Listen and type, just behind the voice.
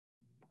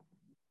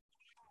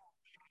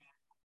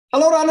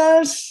Hello,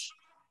 runners.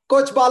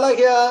 Coach Bala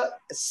here.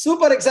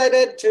 Super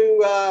excited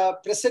to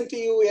present to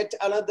you yet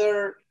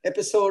another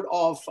episode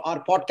of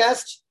our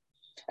podcast.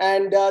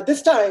 And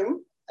this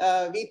time,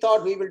 we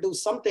thought we will do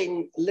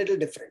something a little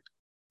different.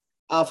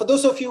 For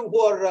those of you who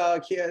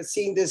are here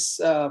seeing this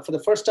for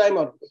the first time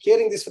or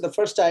hearing this for the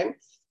first time,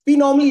 we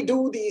normally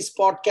do these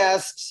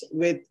podcasts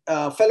with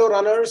fellow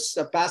runners,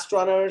 past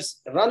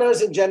runners,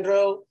 runners in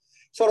general,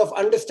 sort of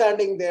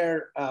understanding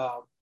their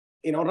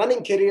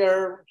running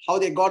career, how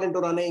they got into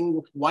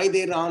running, why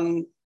they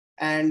run,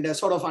 and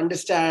sort of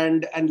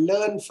understand and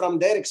learn from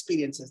their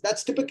experiences.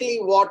 That's typically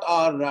what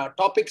our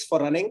topics for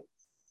running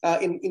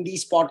in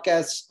these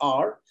podcasts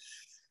are.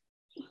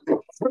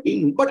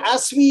 But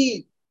as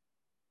we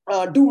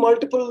do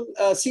multiple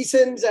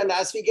seasons and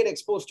as we get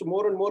exposed to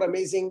more and more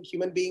amazing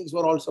human beings who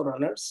are also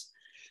runners,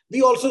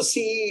 we also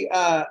see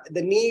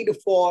the need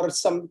for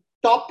some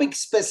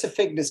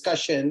topic-specific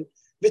discussion,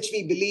 which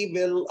we believe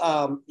will,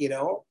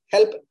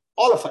 help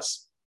all of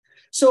us.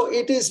 So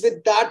it is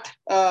with that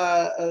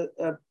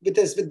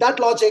with that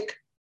logic,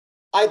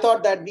 I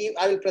thought that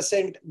I will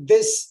present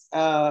this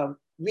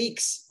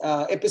week's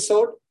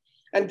episode,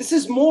 and this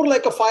is more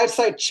like a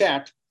fireside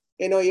chat.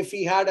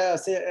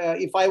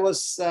 If I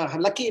was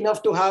lucky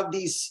enough to have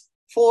these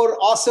four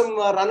awesome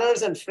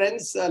runners and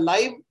friends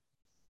live,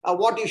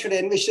 what you should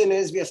envision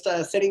is we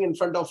are sitting in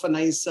front of a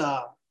nice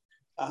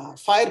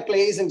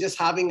fireplace and just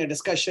having a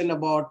discussion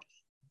about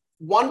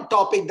one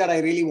topic that I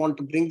really want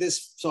to bring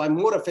this. So I'm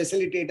more a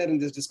facilitator in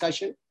this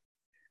discussion.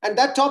 And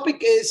that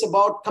topic is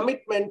about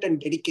commitment and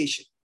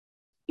dedication.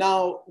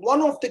 Now,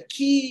 one of the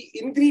key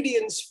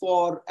ingredients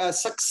for a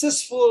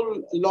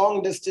successful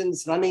long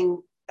distance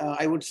running,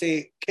 I would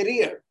say,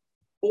 career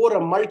over a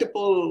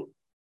multiple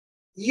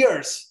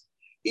years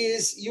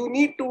is you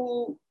need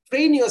to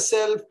train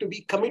yourself to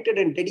be committed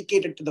and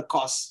dedicated to the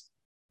cause.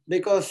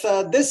 Because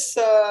this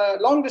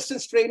long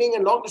distance training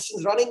and long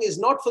distance running is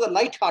not for the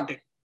lighthearted.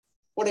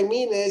 What I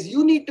mean is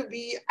you need to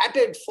be at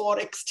it for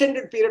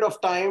extended period of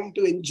time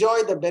to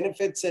enjoy the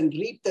benefits and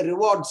reap the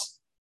rewards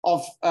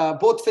of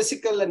both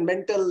physical and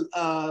mental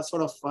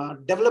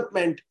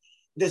development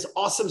this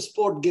awesome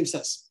sport gives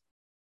us.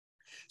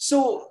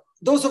 So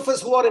those of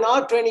us who are in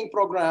our training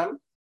program,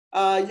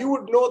 you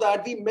would know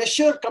that we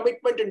measure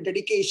commitment and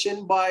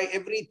dedication by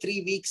every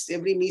 3 weeks,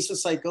 every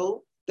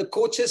mesocycle. The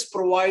coaches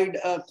provide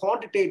a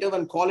quantitative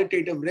and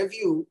qualitative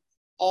review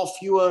of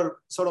your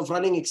sort of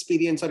running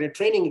experience or your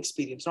training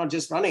experience, not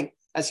just running.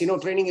 As you know,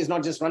 training is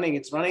not just running,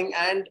 it's running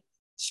and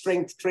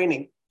strength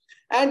training.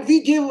 And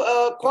we give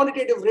a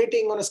quantitative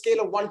rating on a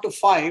scale of 1 to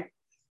 5.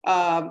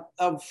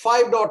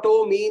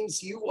 5.0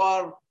 means you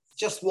are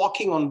just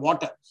walking on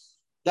water.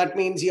 That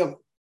means you have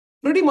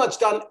pretty much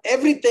done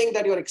everything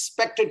that you're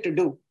expected to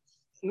do.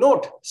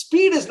 Note,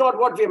 speed is not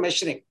what we're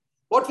measuring.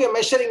 What we're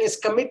measuring is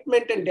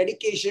commitment and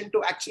dedication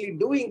to actually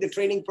doing the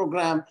training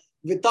program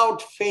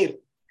without fail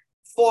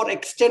for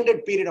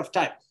extended period of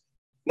time.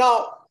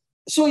 Now,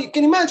 so you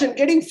can imagine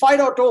getting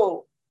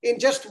 5.0 in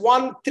just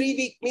 1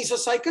 3-week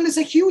mesocycle is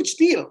a huge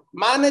deal.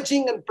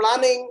 Managing and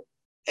planning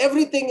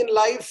everything in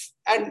life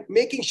and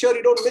making sure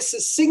you don't miss a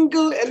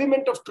single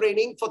element of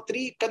training for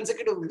 3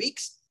 consecutive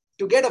weeks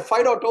to get a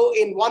 5.0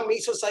 in 1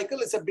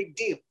 mesocycle is a big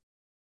deal.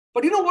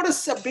 But you know what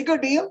is a bigger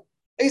deal?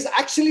 Is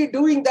actually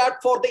doing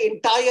that for the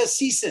entire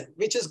season,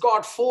 which has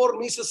got 4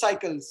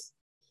 mesocycles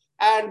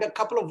and a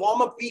couple of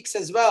warm-up weeks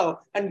as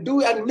well, and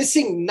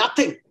missing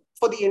nothing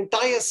for the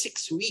entire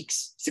 16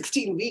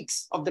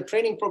 weeks of the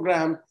training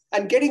program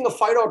and getting a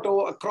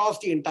 5.0 across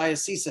the entire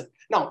season.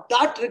 Now,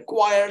 that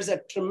requires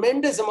a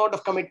tremendous amount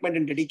of commitment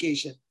and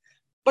dedication.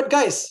 But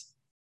guys,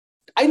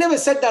 I never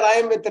said that I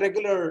am with the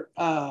regular,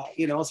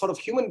 sort of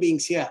human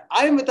beings here.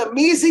 I am with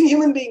amazing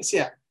human beings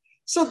here.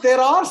 So there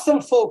are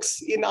some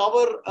folks in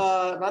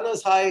our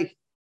Runners High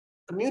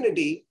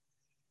community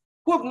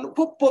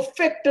who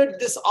perfected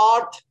this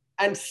art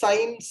and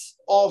science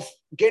of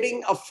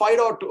getting a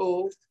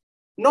 5.0,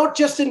 not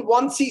just in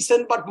 1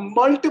 season, but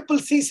multiple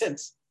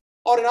seasons.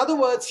 Or in other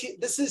words,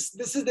 this is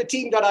the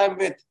team that I'm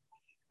with,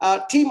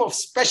 a team of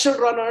special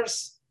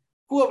runners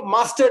who have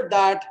mastered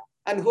that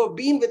and who have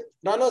been with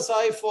Runners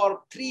High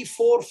for 3,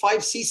 4,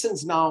 5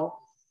 seasons now.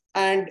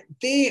 And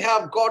they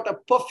have got a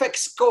perfect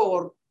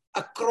score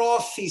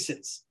across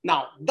seasons.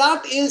 Now,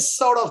 that is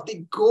sort of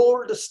the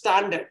gold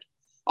standard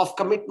of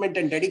commitment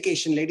and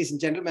dedication, ladies and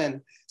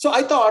gentlemen. So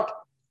I thought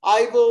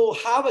I will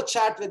have a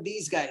chat with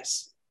these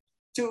guys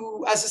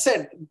to, as I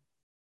said,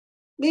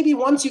 maybe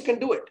once you can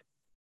do it,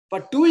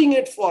 but doing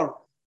it for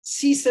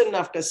season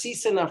after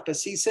season after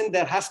season,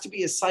 there has to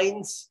be a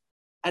science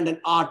and an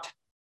art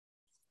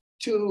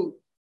to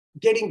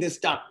getting this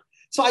done.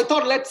 So I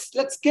thought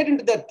let's get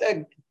into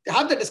that,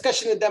 have the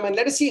discussion with them and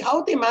let us see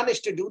how they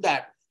manage to do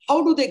that.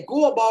 How do they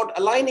go about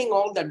aligning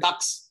all the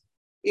ducks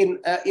in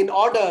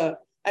order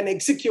and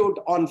execute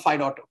on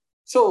 5.0?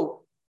 So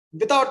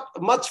without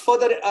much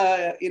further,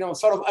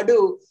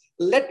 ado,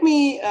 let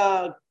me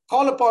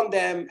call upon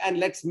them and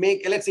let's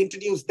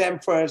introduce them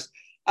first.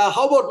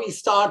 How about we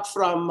start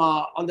from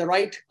on the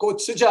right,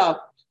 Coach Suja.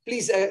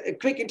 please, a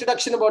quick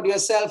introduction about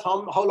yourself,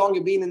 how long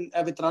you've been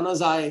with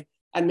Runner's High,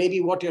 and maybe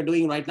what you're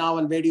doing right now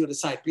and where do you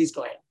reside. Please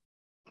go ahead.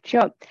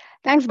 Sure.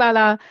 Thanks,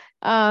 Bala.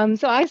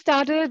 So I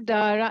started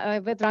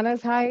with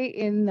Runners High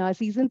in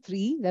season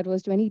 3. That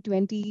was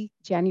 2020,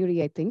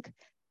 January, I think.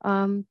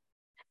 Whenever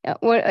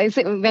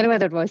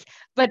that was.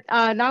 But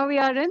now we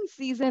are in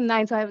season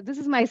 9. So this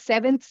is my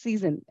 7th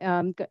season,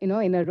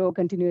 in a row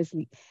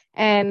continuously.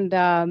 And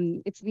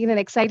it's been an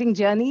exciting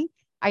journey.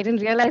 I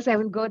didn't realize I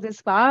would go this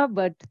far,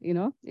 but,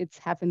 it's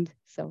happened.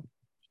 So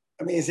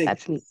amazing.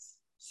 That's me.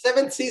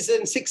 7th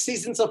season, 6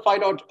 seasons of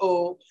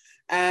 5.0.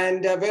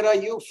 And where are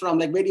you from?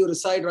 Like, where do you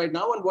reside right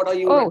now? And what are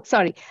you? Oh,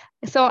 sorry.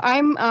 So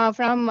I'm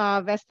from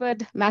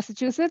Westford,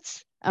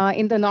 Massachusetts,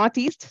 in the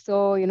Northeast.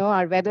 So,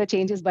 our weather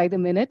changes by the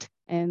minute,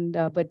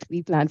 but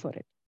we plan for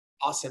it.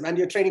 Awesome. And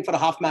you're training for a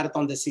half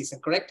marathon this season,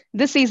 correct?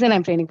 This season,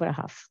 I'm training for a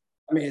half.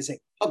 Amazing.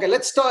 Okay,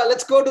 let's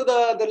go to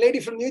the lady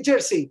from New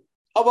Jersey.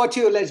 How about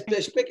you? Let's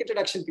quick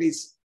introduction,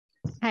 please.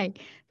 Hi,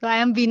 so I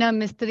am Veena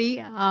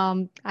Mistry.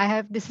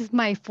 This is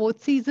my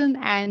 4th season,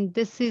 and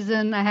this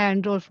season I have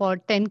enrolled for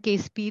 10K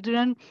speed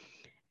run.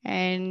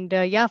 And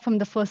from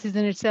the first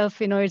season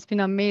itself, it's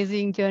been an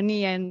amazing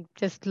journey and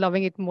just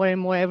loving it more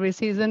and more every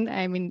season.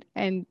 I mean,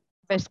 and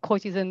best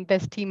coaches and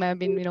best team I've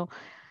been,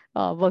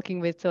 working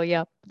with. So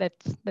yeah,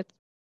 that's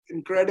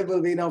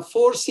incredible.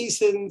 4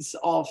 seasons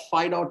of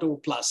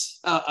 5.0 plus,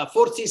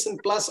 4th season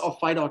plus of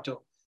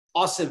 5.0.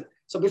 Awesome.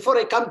 So before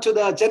I come to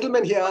the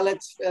gentleman here,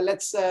 let's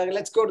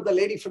go to the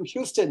lady from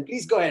Houston.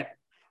 Please go ahead.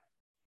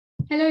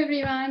 Hello,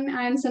 everyone.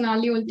 I'm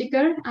Sonali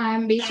Ultikar.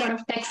 I'm based out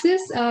of Texas,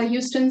 a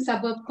Houston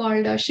suburb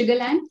called Sugar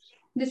Land.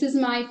 This is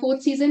my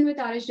 4th season with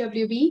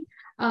RHWB.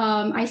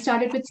 I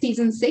started with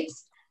season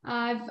 6.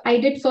 I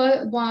did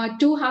for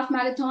 2 half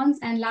marathons,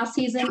 and last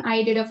season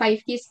I did a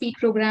 5K speed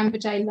program,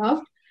 which I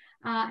loved.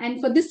 And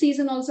for this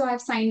season also,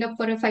 I've signed up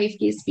for a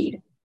 5K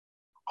speed.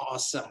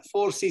 Awesome.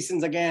 4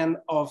 seasons again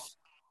of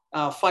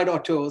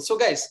 5.2. So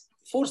guys,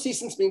 4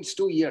 seasons means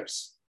 2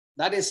 years.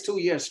 That is 2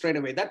 years straight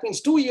away. That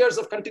means 2 years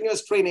of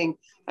continuous training.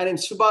 And in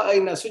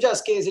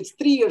Suja's case, it's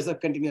 3 years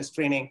of continuous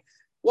training.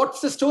 What's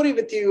the story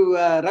with you,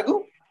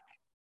 Raghu?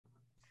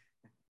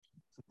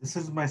 This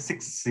is my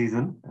 6th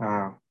season.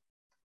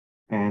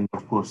 And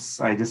of course,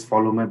 I just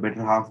follow my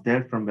better half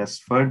there from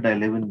Westford. I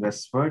live in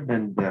Westford,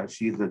 and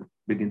she's a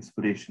big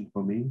inspiration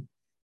for me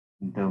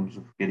in terms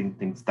of getting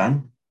things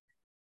done.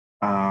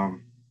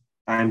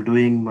 I'm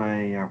doing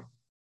my...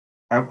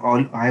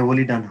 I've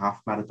only done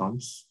half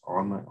marathons,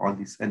 all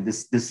these, and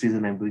this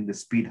season I'm doing the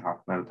speed half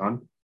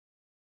marathon.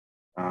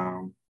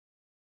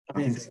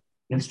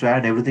 Just to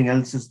add, everything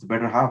else is the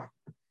better half.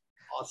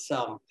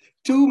 Awesome.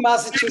 2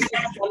 Massachusetts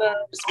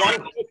runners,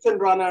 1 Houston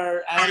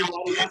runner, and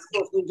 1 East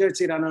Coast New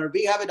Jersey runner.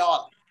 We have it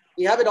all.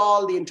 We have it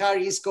all, the entire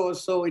East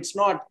Coast. So it's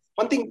not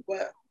one thing.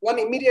 One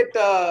immediate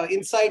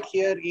insight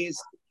here is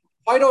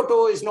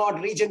 5.0 is not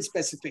region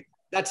specific.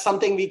 That's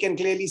something we can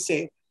clearly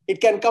say. It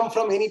can come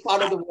from any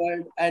part of the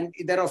world, and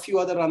there are a few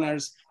other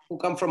runners who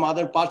come from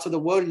other parts of the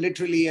world,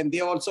 literally, and they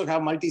also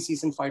have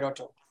multi-season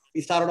 5.0.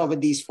 We started off with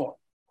these 4.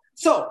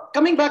 So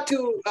coming back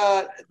to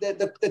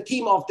the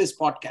theme of this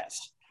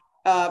podcast,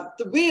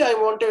 the way I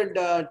wanted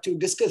to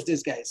discuss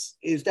this, guys,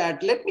 is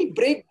that let me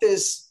break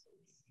this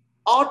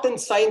art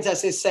and science,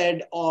 as I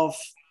said, of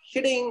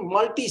hitting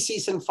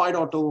multi-season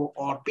 5.0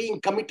 or being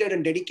committed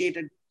and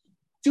dedicated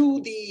to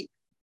the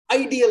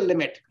ideal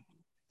limit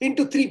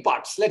into 3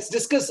 parts. Let's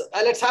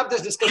have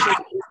this discussion in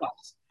 3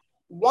 parts.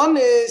 One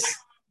is,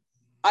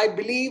 I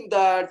believe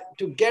that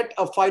to get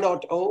a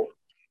 5.0,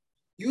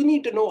 you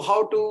need to know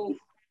how to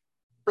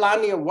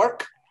plan your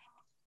work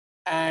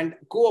and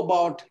go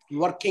about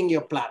working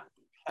your plan.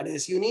 That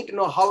is, you need to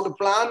know how to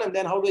plan and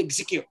then how to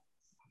execute.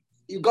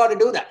 You got to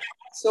do that.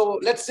 So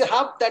let's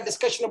have that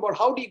discussion about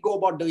how do you go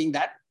about doing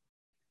that.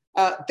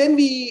 Then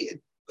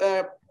we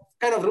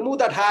kind of remove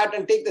that hat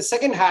and take the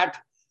second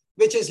hat,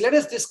 which is let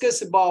us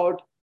discuss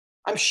about,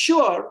 I'm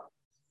sure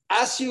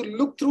as you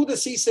look through the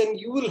season,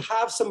 you will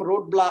have some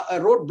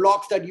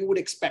roadblocks that you would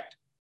expect,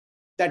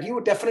 that you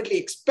would definitely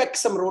expect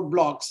some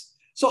roadblocks.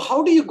 So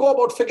how do you go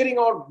about figuring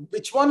out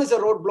which one is a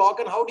roadblock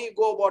and how do you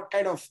go about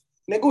kind of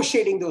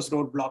negotiating those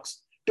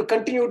roadblocks to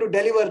continue to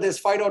deliver this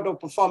 5.0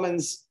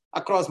 performance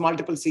across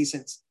multiple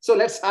seasons? So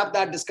let's have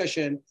that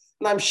discussion.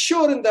 And I'm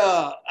sure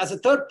as a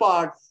third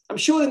part, I'm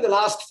sure in the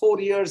last 4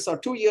 years or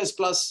 2 years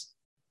plus,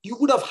 you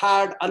would have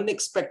had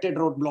unexpected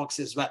roadblocks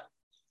as well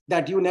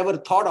that you never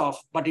thought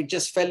of, but it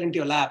just fell into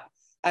your lap.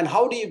 And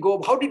how did you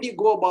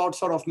go about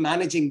sort of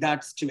managing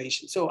that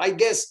situation? So I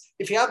guess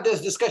if you have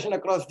this discussion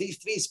across these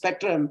 3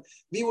 spectrum,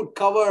 we would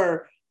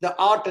cover the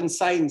art and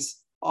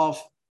science of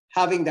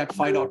having that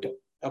 5.0.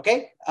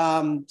 Okay.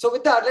 So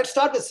with that, let's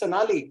start with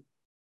Sonali.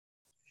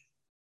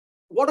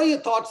 What are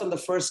your thoughts on the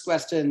first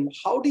question?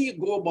 How do you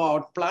go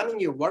about planning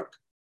your work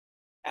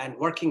and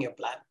working your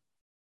plan?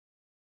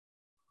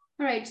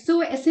 All right.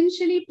 So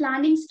essentially,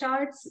 planning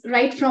starts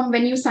right from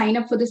when you sign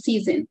up for the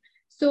season.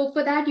 So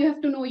for that, you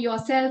have to know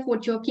yourself,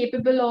 what you're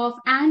capable of,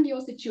 and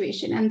your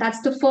situation. And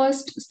that's the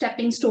first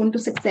stepping stone to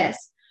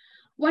success.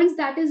 Once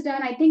that is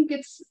done, I think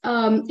it's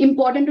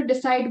important to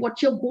decide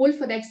what your goal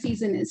for that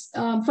season is.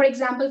 For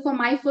example, for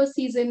my first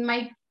season,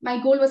 my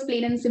goal was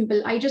plain and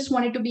simple. I just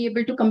wanted to be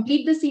able to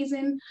complete the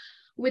season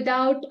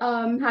without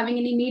having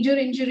any major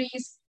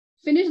injuries,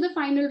 finish the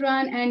final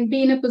run, and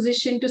be in a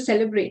position to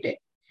celebrate it.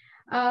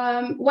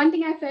 One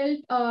thing I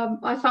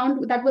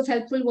found that was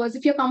helpful was,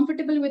 if you're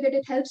comfortable with it,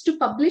 it helps to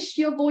publish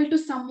your goal to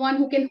someone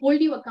who can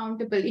hold you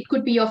accountable. It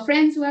could be your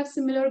friends who have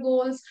similar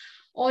goals,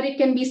 or it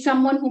can be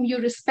someone whom you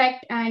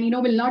respect and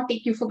will not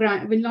take for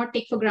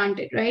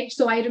granted, right?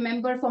 So I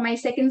remember for my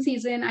second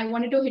season, I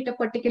wanted to hit a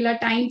particular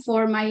time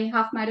for my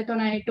half marathon.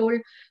 I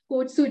told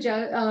Coach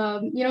Suja,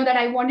 that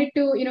I wanted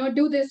to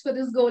do this for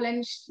this goal,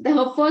 and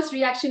her first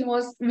reaction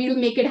was, "We'll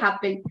make it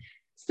happen."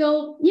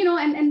 So,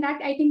 and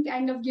that, I think,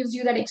 kind of gives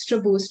you that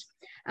extra boost.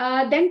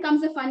 Then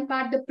comes the fun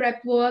part, the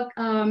prep work,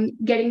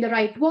 getting the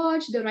right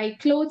watch, the right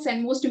clothes,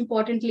 and most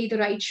importantly, the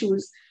right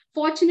shoes.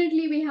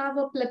 Fortunately, we have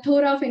a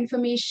plethora of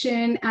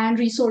information and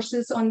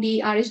resources on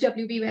the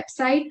RHWB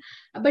website.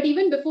 But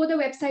even before the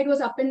website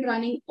was up and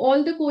running,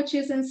 all the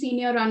coaches and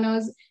senior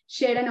runners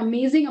shared an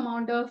amazing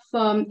amount of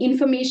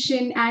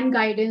information and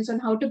guidance on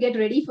how to get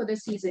ready for the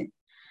season.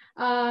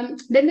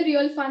 Then the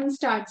real fun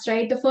starts,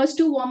 right? The first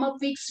 2 warm-up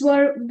weeks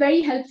were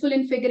very helpful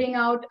in figuring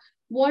out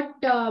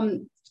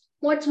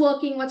what's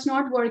working, what's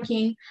not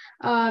working.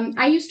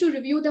 I used to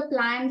review the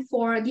plan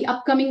for the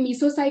upcoming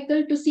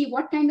mesocycle to see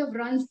what kind of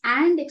runs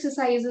and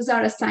exercises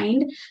are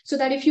assigned, so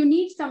that if you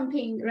need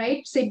something,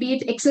 right, say be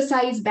it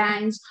exercise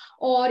bands,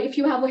 or if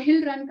you have a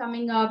hill run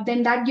coming up,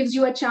 then that gives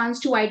you a chance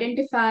to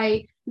identify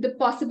the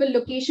possible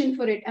location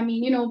for it. I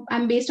mean,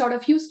 I'm based out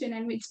of Houston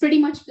and it's pretty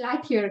much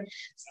flat here.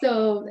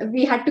 So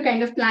we had to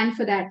kind of plan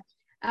for that.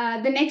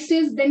 The next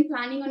is then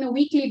planning on a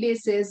weekly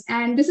basis.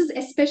 And this is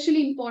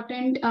especially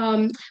important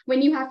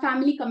when you have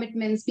family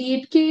commitments, be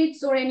it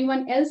kids or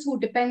anyone else who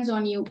depends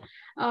on you.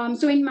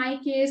 So in my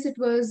case, it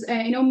was,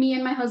 me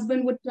and my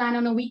husband would plan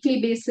on a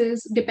weekly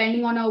basis,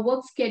 depending on our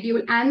work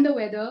schedule and the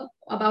weather,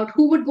 about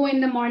who would go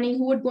in the morning,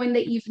 who would go in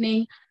the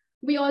evening.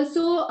 We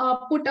also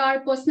put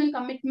our personal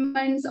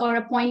commitments or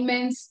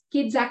appointments,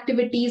 kids'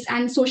 activities,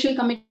 and social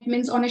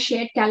commitments on a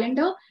shared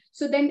calendar.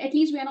 So then at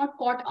least we are not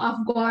caught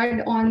off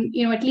guard on,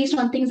 at least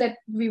on things that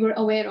we were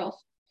aware of.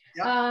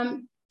 Yeah.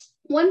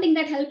 One thing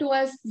that helped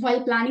was,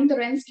 while planning the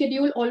run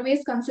schedule,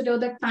 always consider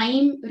the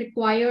time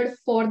required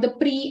for the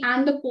pre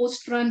and the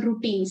post-run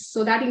routines.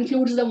 So that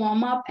includes the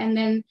warm-up and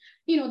then,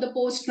 the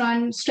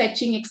post-run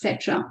stretching,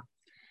 etc.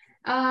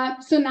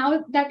 So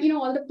now that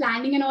all the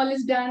planning and all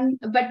is done,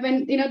 but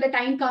when the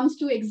time comes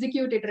to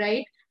execute it,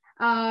 right?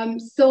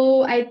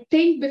 So I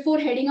think before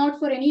heading out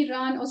for any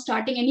run or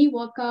starting any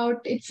workout,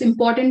 it's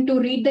important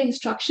to read the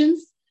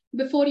instructions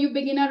before you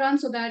begin a run,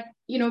 so that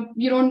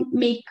you don't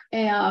make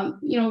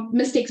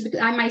mistakes.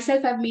 Because I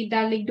myself have made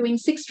that, like doing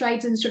 6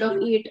 strides instead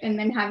of 8, and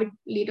then have it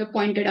later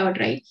pointed out,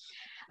 right?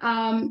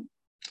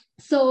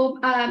 So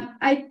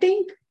I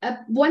think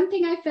one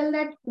thing I felt,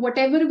 that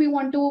whatever we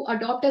want to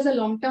adopt as a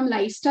long-term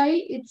lifestyle,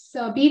 it's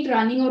be it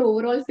running or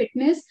overall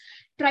fitness,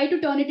 try to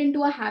turn it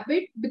into a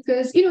habit,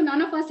 because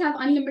none of us have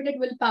unlimited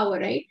willpower,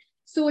 right?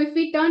 So if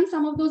we turn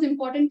some of those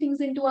important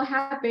things into a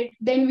habit,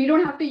 then we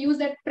don't have to use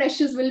that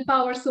precious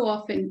willpower so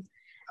often.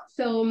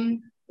 So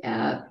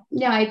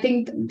yeah, I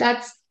think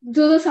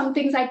those are some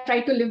things I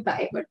try to live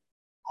by. But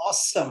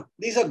awesome,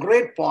 these are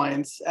great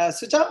points.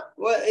 Suja,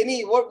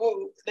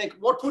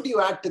 what would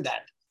you add to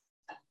that?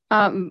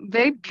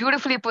 Very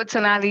beautifully put,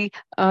 Sonali.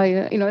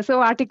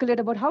 So articulate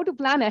about how to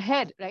plan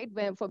ahead, right?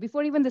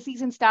 Before even the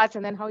season starts,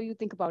 and then how you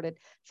think about it.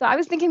 So I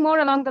was thinking more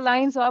along the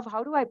lines of,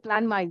 how do I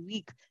plan my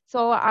week?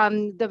 So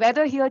the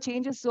weather here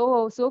changes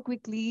so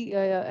quickly,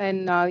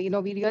 and we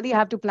really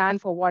have to plan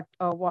for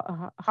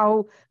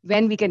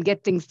when we can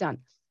get things done.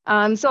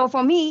 So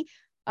for me,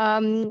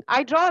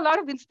 I draw a lot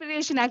of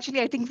inspiration,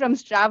 actually, I think, from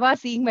Strava,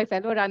 seeing my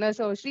fellow runners.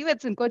 So Coach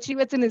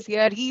Srivatsan is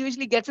here. He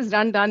usually gets his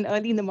run done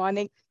early in the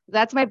morning.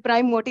 That's my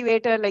prime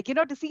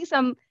motivator, to see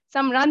some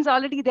runs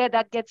already there,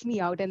 that gets me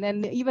out. And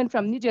then even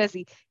from New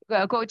Jersey,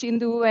 Coach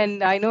Indu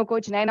and I know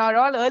Coach Naina are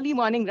all early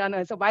morning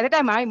runners. So by the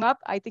time I'm up,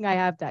 I think I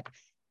have that.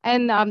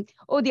 And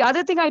the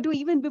other thing I do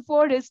even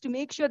before is to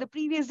make sure the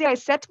previous day I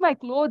set my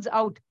clothes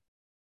out.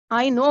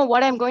 I know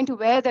what I'm going to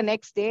wear the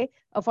next day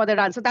for the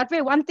run. So that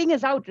way, one thing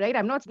is out, right?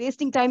 I'm not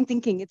wasting time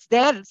thinking. It's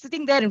there,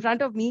 sitting there in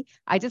front of me.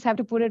 I just have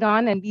to put it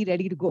on and be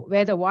ready to go,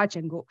 wear the watch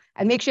and go.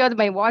 And make sure that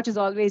my watch is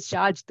always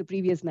charged the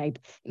previous night.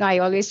 I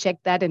always check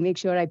that and make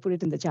sure I put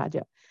it in the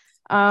charger.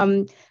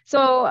 In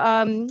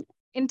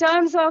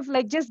terms of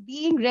just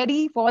being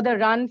ready for the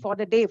run, for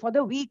the day, for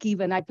the week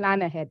even, I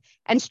plan ahead.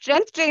 And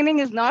strength training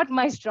is not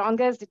my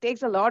strongest. It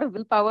takes a lot of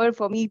willpower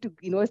for me to,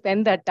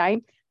 spend that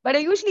time. But I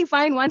usually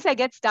find once I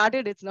get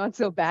started, it's not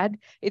so bad.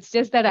 It's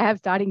just that I have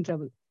starting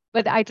trouble.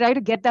 But I try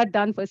to get that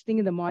done first thing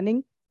in the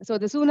morning. So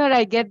the sooner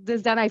I get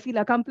this done, I feel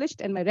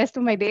accomplished. And my rest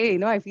of my day,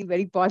 I feel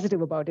very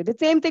positive about it. It's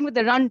the same thing with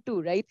the run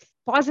too, right?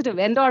 Positive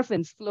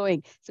endorphins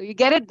flowing. So you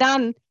get it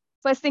done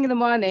first thing in the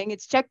morning,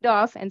 it's checked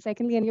off. And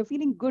secondly, and you're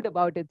feeling good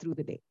about it through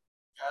the day.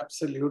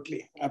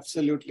 Absolutely.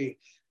 Absolutely.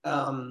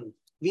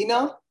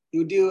 Veena,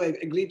 Do you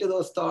agree to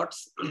those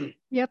thoughts?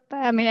 Yep,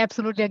 I mean,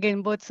 absolutely.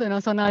 Again, both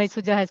Sonali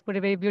Suja has put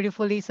it very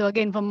beautifully. So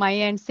again, from my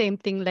end, same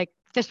thing. Like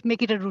just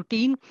make it a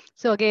routine.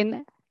 So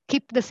again,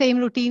 keep the same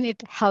routine.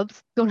 It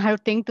helps. Don't have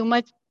to think too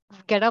much.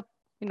 Get up,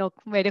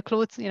 wear your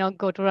clothes,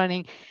 go to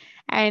running.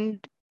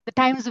 And the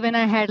times when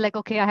I had like,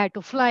 okay, I had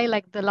to fly,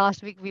 like the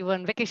last week we were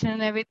on vacation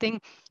and everything.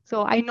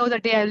 So I know the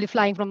day I'll be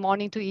flying from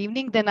morning to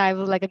evening. Then I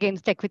will like again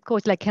check with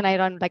coach, like, can I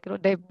run like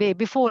the day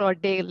before or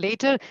day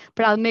later?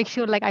 But I'll make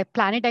sure like I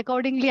plan it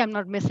accordingly. I'm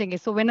not missing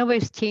it. So whenever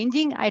it's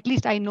changing, at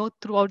least I know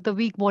throughout the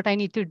week what I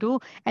need to do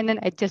and then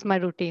adjust my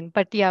routine.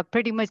 But yeah,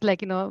 pretty much like,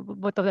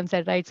 both of them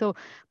said, right? So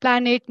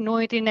plan it, know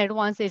it in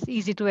advance. It's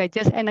easy to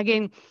adjust. And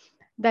again,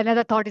 the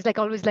another thought is like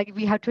always like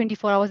we have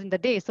 24 hours in the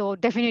day, so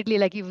definitely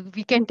like if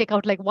we can take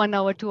out like 1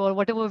 hour 2 or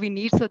whatever we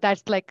need, so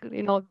that's like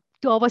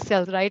to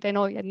ourselves, right? I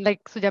know, and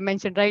like Suja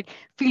mentioned, right,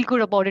 feel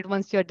good about it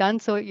once you're done,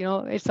 so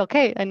it's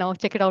okay, and now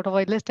check it out of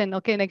our list and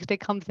okay, next day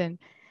comes in.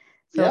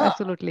 So Yeah.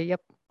 absolutely,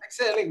 yep.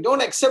 Exactly.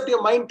 Don't accept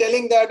your mind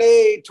telling that,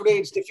 hey, today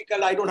it's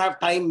difficult, I don't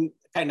have time,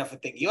 kind of a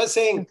thing. You're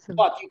saying, Absolutely.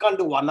 what, you can't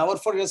do 1 hour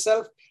for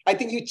yourself? I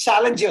think you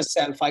challenge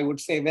yourself, I would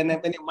say, when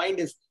your mind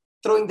is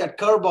throwing that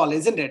curveball,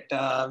 isn't it,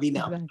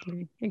 Veena?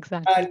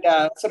 Exactly.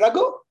 And so,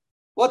 Raghu,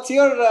 what's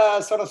your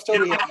sort of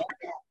story here?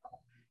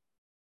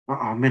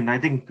 I mean, I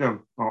think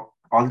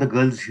all the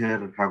girls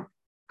here have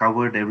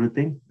covered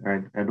everything.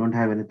 I don't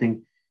have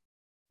anything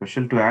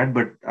special to add,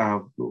 but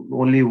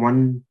only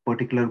one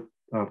particular,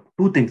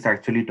 two things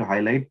actually to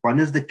highlight.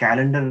 One is the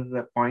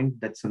calendar point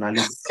that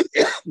Sonali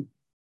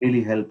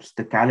really helps.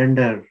 The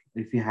calendar,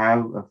 if you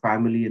have a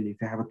family and if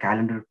you have a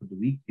calendar for the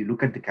week, you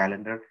look at the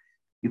calendar,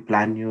 you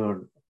plan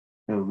your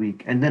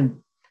week. And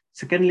then,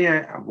 secondly,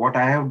 what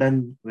I have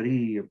done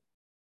very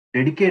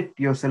dedicate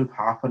yourself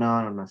half an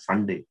hour on a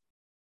Sunday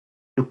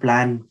to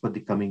plan for the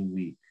coming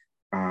week.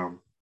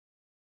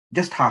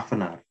 Just half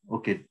an hour.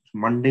 Okay,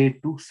 Monday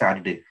to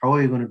Saturday. How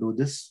are you going to do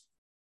this?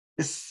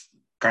 Just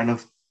kind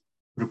of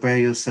prepare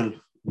yourself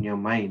in your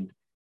mind,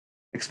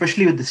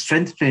 especially with the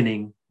strength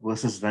training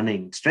versus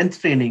running.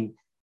 Strength training,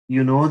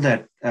 you know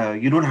that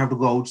you don't have to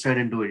go outside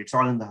and do it. It's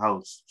all in the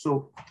house.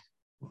 So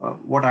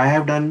what I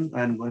have done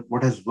and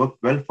what has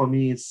worked well for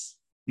me is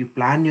you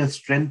plan your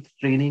strength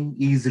training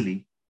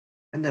easily.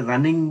 And the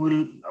running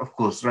will, of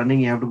course,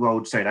 running, you have to go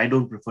outside. I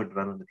don't prefer to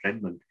run on the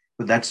treadmill.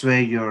 But that's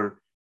where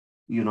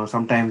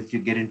sometimes you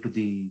get into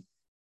the,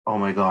 oh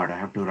my God, I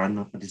have to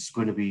run. It's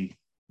going to be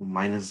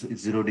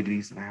 -0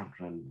 degrees and I have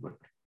to run. But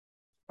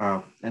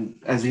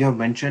and as you have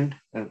mentioned,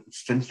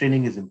 strength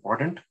training is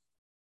important.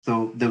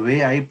 So the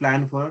way I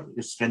plan for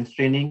is strength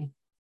training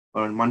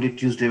on Monday,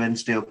 Tuesday,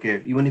 Wednesday.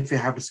 Okay, even if you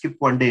have to skip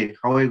one day,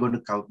 how are you going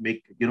to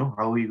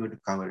how are you going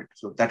to cover it?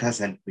 So that has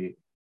helped me.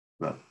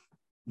 Well,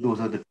 those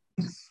are the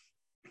things.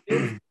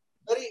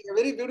 Very,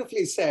 very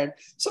beautifully said.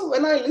 So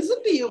when I listen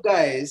to you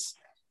guys,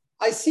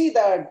 I see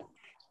that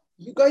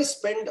you guys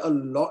spend a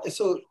lot.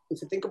 So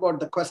if you think about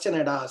the question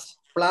I'd asked,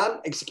 plan,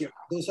 execute.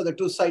 Those are the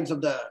two sides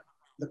of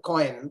the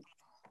coin.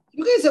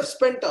 You guys have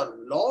spent a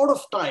lot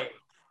of time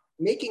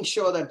making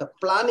sure that the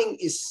planning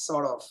is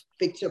sort of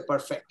picture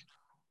perfect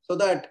so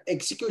that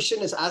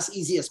execution is as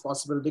easy as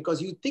possible.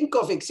 Because you think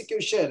of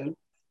execution,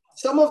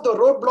 some of the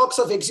roadblocks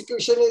of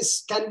execution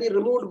can be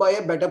removed by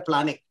a better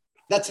planning.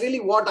 That's really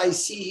what I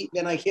see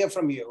when I hear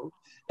from you.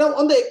 Now,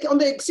 on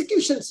the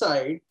execution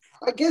side,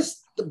 I guess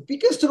the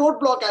biggest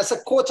roadblock as a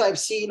coach I've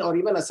seen, or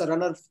even as a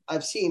runner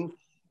I've seen,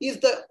 is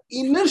the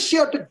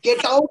inertia to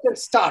get out and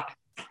start.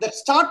 The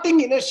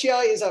starting inertia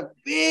is a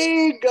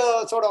big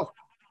sort of.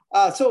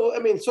 So, I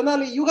mean,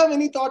 Sonali, you have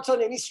any thoughts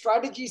on any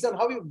strategies on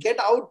how you get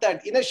out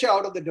that inertia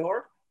out of the door?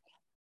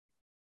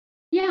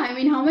 Yeah, I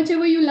mean, how much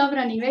ever you love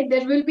running, right?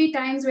 There will be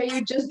times where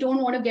you just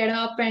don't want to get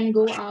up and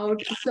go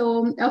out. So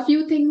a few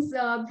things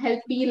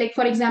help me, like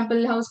for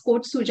example, how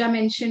Coach Suja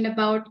mentioned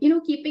about,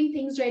 keeping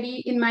things ready.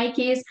 In my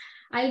case,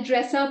 I'll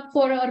dress up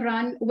for a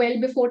run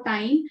well before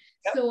time.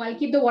 Yep. So I'll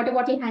keep the water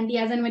bottle handy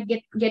as and when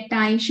get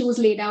time, shoes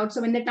laid out.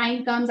 So when the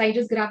time comes, I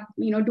just grab,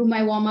 do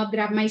my warm up,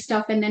 grab my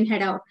stuff, and then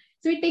head out.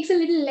 So it takes a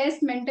little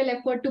less mental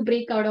effort to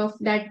break out of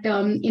that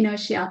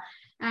inertia.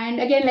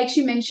 And again, like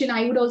she mentioned,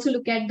 I would also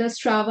look at the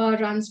Strava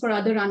runs for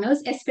other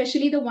runners,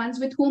 especially the ones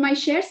with whom I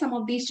share some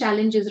of these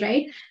challenges,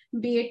 right?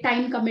 Be it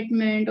time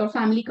commitment or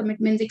family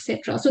commitments,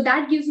 etc. So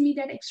that gives me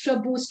that extra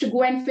boost to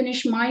go and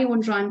finish my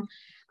own run.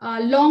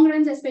 Long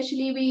runs,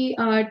 especially, we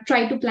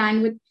try to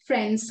plan with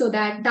friends so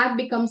that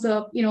becomes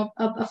a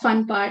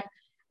fun part.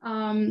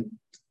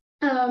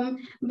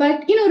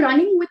 But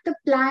running with the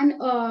plan,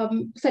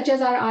 such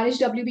as our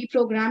RHWB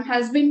program,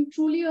 has been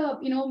truly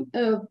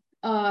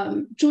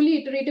truly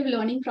iterative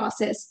learning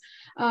process.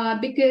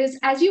 Because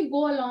as you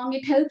go along,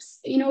 it helps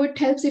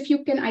if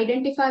you can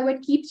identify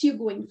what keeps you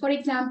going. For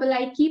example,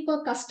 I keep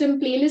a custom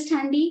playlist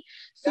handy.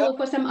 So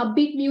for some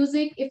upbeat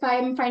music, if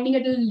I'm finding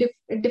it a little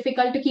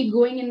difficult to keep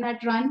going in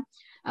that run,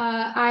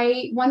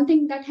 one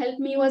thing that helped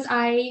me was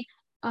I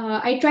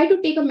try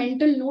to take a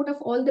mental note of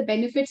all the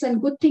benefits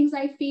and good things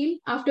I feel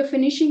after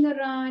finishing a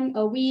run,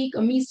 a week, a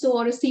meso,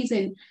 or a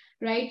season.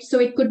 right? So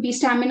it could be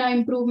stamina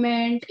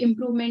improvement,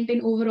 improvement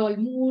in overall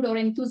mood or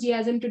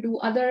enthusiasm to do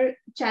other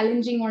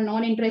challenging or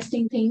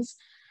non-interesting things.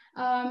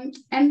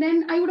 And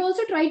then I would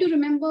also try to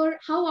remember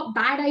how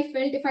bad I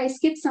felt if I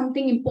skipped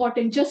something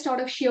important just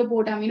out of sheer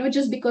boredom,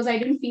 just because I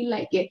didn't feel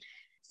like it.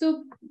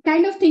 So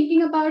kind of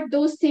thinking about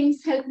those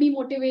things help me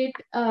motivate,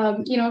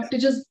 to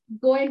just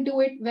go and do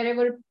it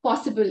wherever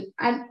possible.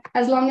 And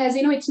as long as,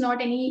 it's not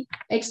any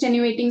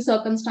extenuating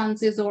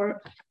circumstances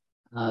or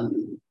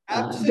these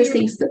Absolutely.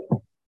 things.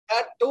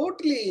 That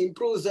totally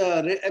improves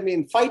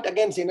fight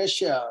against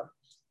inertia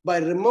by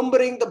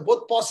remembering the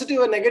both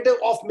positive and negative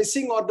of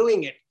missing or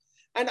doing it.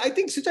 And I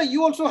think, Sita,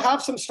 you also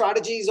have some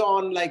strategies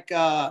on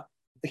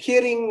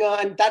hearing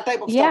and that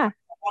type of stuff,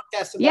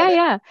 podcasts and all that.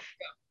 Yeah.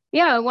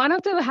 Yeah, one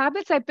of the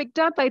habits I picked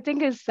up, I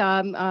think, is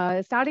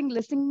starting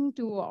listening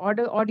to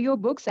audio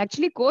books.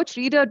 Actually, Coach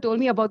Reader told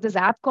me about this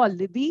app called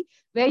Libby,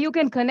 where you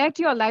can connect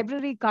your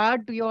library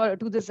card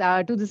to this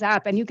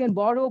app, and you can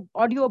borrow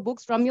audio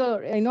books from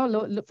your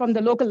from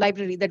the local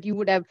library that you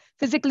would have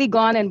physically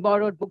gone and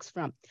borrowed books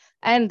from.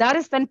 And that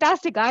is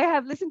fantastic. I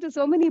have listened to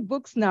so many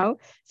books now,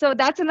 so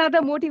that's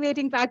another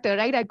motivating factor,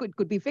 right? I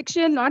could be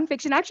fiction,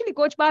 non-fiction. Actually,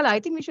 Coach Bala, I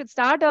think we should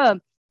start a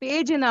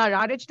page in our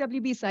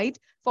RHWB site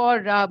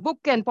for book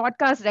and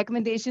podcast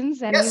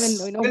recommendations, and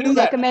Yes, even we'll do who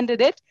that. recommended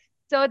it,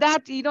 so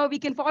that we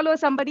can follow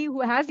somebody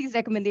who has these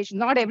recommendations.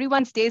 Not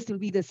everyone's taste will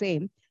be the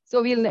same,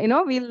 so we'll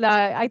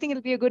I think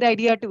it'll be a good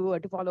idea to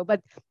follow.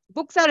 But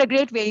books are a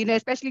great way,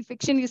 especially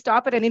fiction. You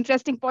stop at an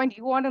interesting point,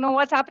 you want to know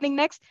what's happening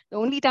next. The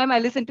only time I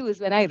listen to is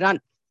when I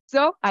run.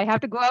 So I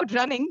have to go out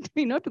running,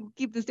 to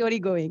keep the story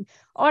going.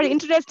 Or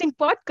interesting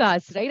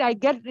podcasts, right? I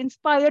get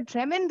inspired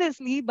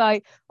tremendously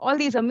by all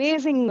these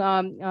amazing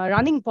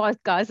running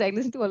podcasts. I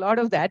listen to a lot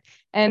of that.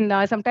 And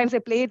sometimes I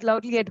play it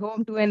loudly at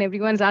home too, and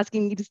everyone's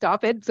asking me to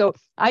stop it. So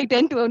I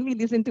tend to only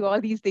listen to all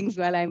these things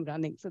while I'm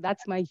running. So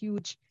that's my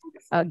huge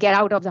get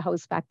out of the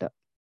house factor.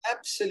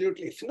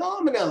 Absolutely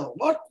phenomenal.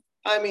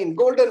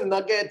 Golden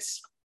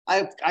nuggets.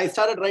 I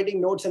started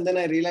writing notes, and then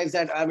I realized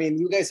that,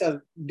 you guys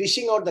are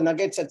dishing out the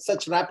nuggets at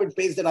such rapid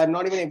pace that I'm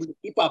not even able to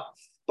keep up.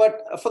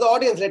 But for the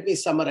audience, let me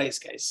summarize,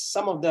 guys,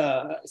 some of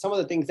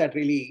the things that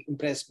really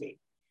impressed me.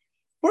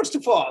 First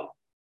of all,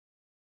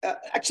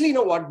 actually, you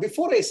know what?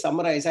 Before I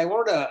summarize, I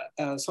wanted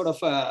a sort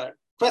of a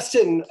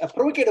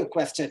provocative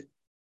question.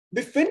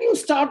 When you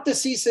start the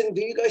season,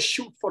 do you guys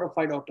shoot for a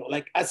 5.0?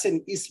 Like, as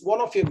in, is one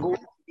of your goals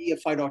to be a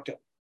 5.0?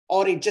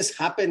 Or it just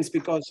happens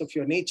because of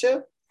your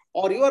nature?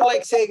 Or you are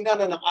like saying, no,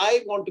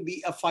 I want to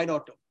be a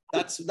 5.0.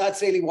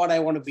 That's really what I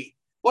want to be.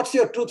 What's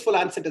your truthful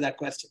answer to that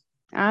question?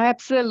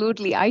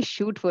 Absolutely. I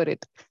shoot for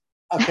it.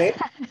 Okay.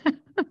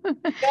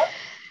 Yeah.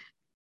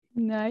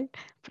 No,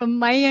 from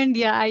my end,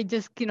 I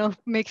just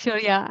make sure.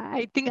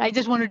 I think I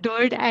just want to do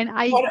it, and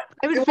I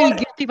would feel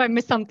guilty if I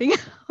miss something. Yeah,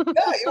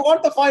 you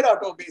want the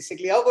 5.0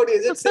 basically. How about you?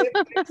 Is it same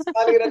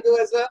Ali Raghu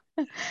as well?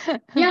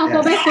 Yeah,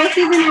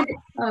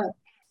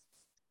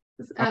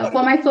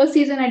 for my first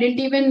season, I didn't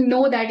even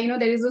know that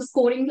there is a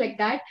scoring like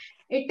that.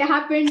 It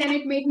happened, and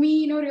it made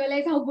me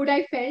realize how good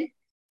I felt.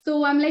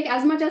 So I'm like,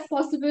 as much as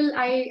possible,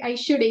 I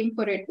should aim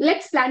for it.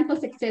 Let's plan for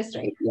success,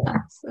 right? Yeah.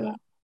 So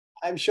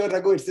I'm sure,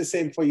 Raghu, it's the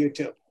same for you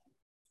too.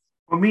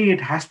 For me,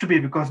 it has to be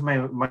because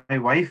my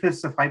wife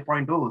is a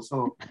 5.0.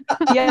 So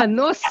yeah,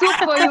 no soup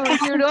for you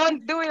if you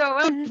don't do your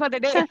work for the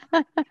day.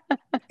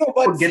 No,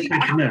 but get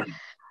my dinner.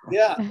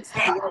 Yeah,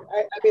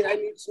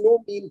 it's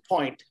no mean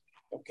point.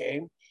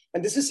 Okay.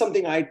 And this is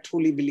something I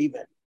truly believe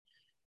in.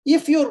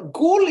 If your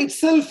goal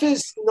itself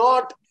is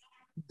not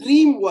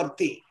dream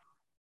worthy,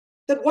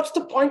 then what's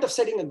the point of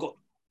setting a goal?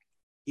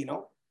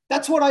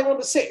 That's what I want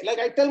to say. Like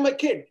I tell my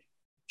kid,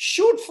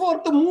 shoot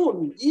for the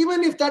moon.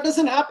 Even if that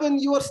doesn't happen,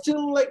 you are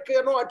still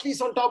at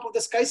least on top of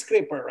the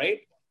skyscraper, right?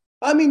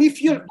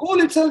 If your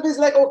goal itself is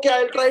like, okay,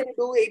 I'll try to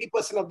do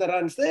 80% of the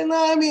runs, then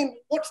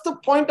what's the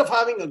point of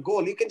having a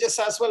goal? You can just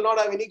as well not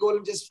have any goal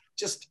and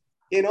just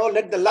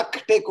let the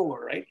luck take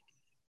over, right?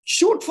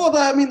 Shoot for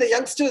the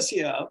youngsters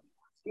here,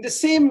 in the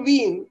same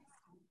vein,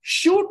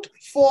 shoot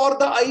for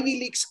the Ivy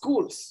League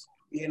schools.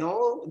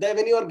 That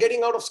when you are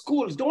getting out of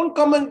schools, don't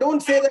come and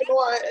don't say that, no,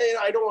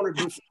 I don't want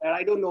to do that.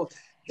 I don't know.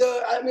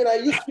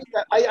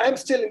 I'm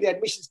still in the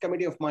admissions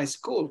committee of my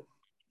school.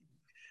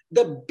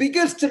 The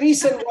biggest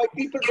reason why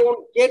people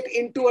don't get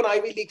into an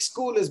Ivy League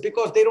school is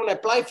because they don't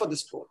apply for the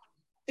school.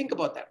 Think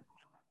about that.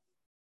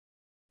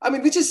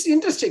 Which is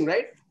interesting,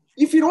 right?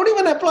 If you don't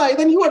even apply,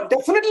 then you are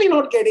definitely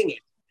not getting it.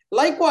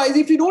 Likewise,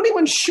 if you don't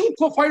even shoot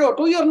for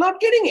 5.0, you're not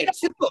getting it.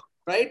 Simple,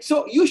 right?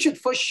 So you should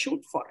first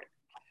shoot for it.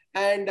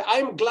 And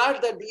I'm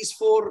glad that these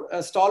four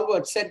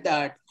stalwarts said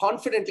that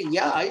confidently,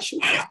 yeah, I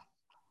shoot for it.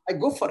 I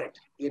go for it.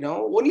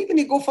 Only when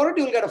you go for it,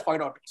 you'll get a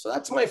 5.0. So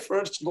that's my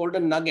first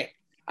golden nugget.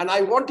 And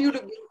I want you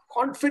to be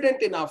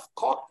confident enough,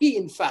 cocky,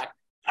 in fact,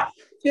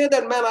 say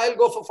that, man, I'll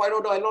go for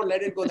 5.0. I'll not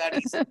let it go that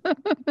easy.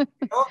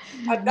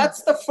 And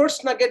that's the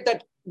first nugget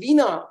that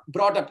Veena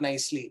brought up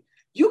nicely.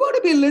 You got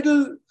to be a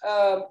little,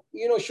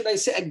 should I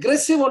say,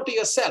 aggressive onto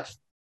yourself.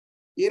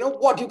 You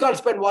can't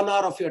spend 1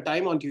 hour of your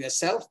time onto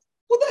yourself.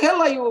 Who the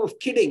hell are you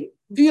kidding?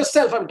 Do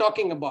yourself, I'm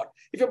talking about.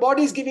 If your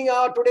body is giving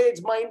out today,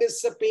 its mind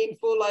is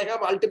painful, I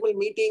have multiple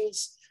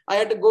meetings, I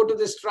had to go to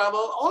this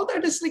travel, all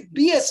that is like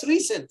BS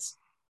reasons.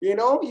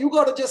 You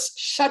got to just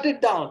shut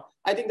it down.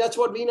 I think that's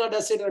what Veena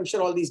does it. And I'm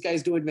sure all these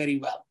guys do it very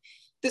well.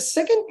 The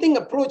second thing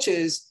approach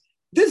is,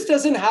 this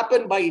doesn't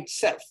happen by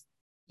itself.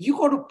 You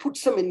got to put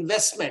some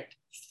investment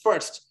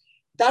first.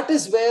 That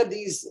is where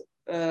these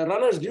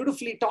runners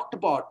beautifully talked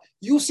about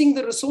using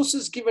the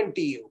resources given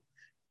to you,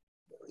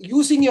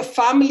 using your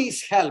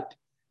family's help,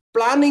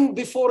 planning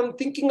before and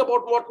thinking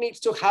about what needs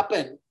to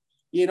happen.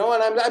 And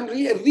I'm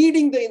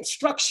reading the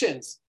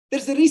instructions.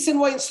 There's a reason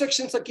why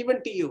instructions are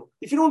given to you.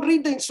 If you don't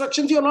read the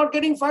instructions, you're not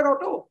getting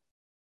 5.0.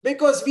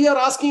 Because we are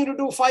asking you to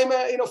do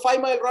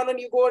 5-mile run, and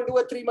you go and do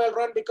a 3-mile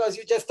run because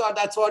you just thought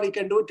that's what you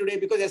can do today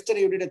because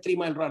yesterday you did a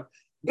 3-mile run.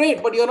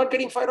 Great, but you're not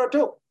getting 5.2,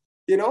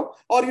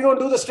 or you don't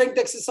do the strength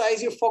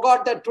exercise. You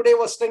forgot that today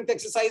was strength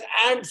exercise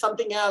and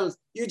something else.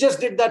 You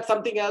just did that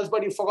something else,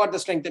 but you forgot the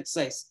strength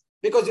exercise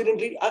because you didn't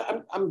read.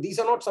 These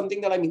are not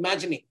something that I'm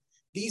imagining.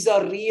 These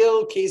are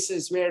real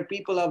cases where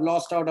people have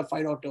lost out of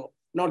 5.2,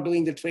 not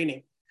doing the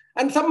training.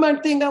 And some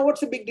might think,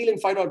 what's the big deal in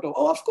 5.0?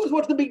 Oh, of course,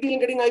 what's the big deal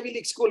in getting Ivy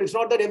League school? It's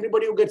not that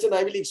everybody who gets an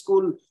Ivy League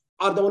school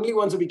are the only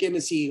ones who became a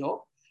CEO.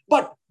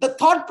 But the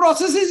thought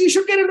process is you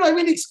should get into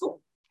Ivy League school.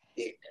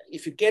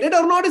 If you get it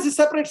or not is a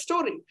separate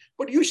story.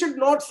 But you should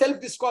not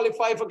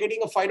self-disqualify for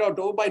getting a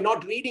 5.0 by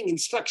not reading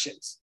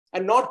instructions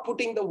and not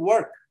putting the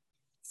work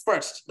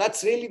first.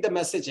 That's really the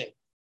messaging.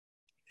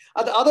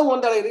 And the other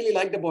one that I really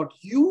liked about,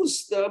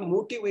 use the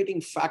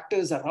motivating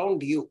factors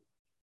around you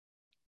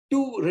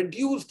to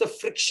reduce the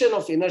friction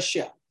of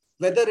inertia,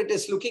 whether it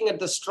is looking at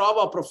the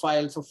Strava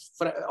profiles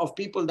of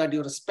people that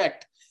you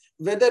respect,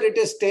 whether it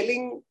is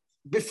telling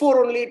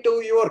before only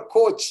to your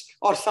coach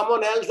or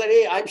someone else that,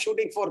 hey, I'm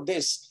shooting for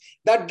this.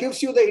 That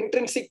gives you the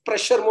intrinsic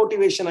pressure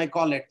motivation, I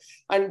call it.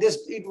 And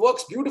it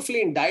works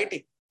beautifully in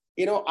dieting.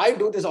 I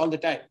do this all the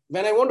time.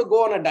 When I want to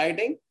go on a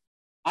dieting,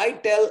 I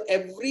tell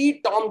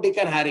every Tom, Dick,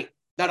 and Harry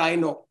that I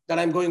know that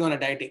I'm going on a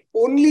dieting.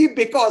 Only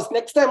because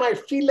next time I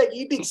feel like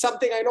eating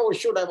something, I know,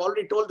 I've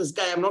already told this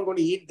guy I'm not going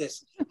to eat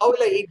this. How will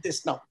I eat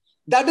this now?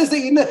 That is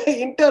the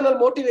internal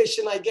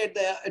motivation I get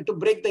to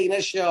break the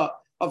inertia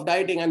of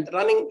dieting. And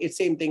running, it's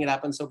same thing. It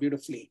happens so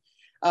beautifully.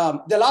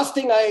 The last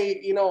thing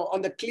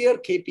on the clear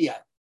KPI,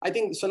 I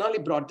think Sonali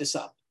brought this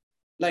up.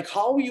 Like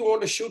how you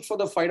want to shoot for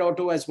the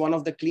 5.2 as one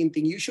of the clean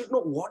thing. You should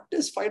know, what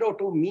does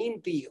 5.2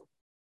 mean to you?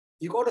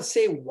 You got to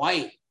say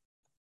why,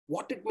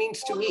 what it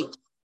means to me.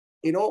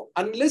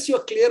 Unless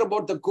you're clear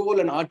about the goal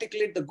and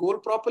articulate the goal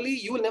properly,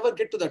 you will never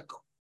get to that goal.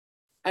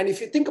 And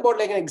if you think about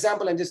like an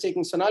example, I'm just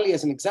taking Sonali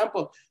as an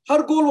example.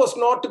 Her goal was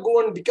not to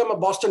go and become a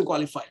Boston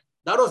qualifier.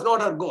 That was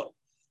not her goal.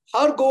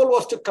 Her goal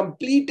was to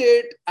complete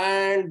it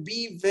and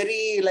be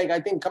very, I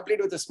think complete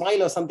with a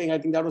smile or something. I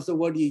think that was the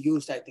word you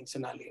used, I think,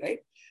 Sonali, right?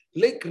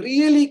 Like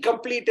really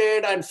complete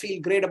it and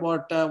feel great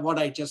about what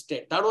I just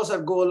did. That was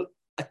her goal.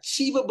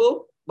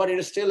 Achievable, but it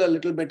is still a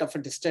little bit of a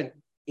distant.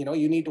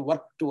 You need to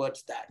work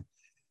towards that.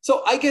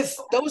 So I guess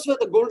those were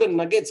the golden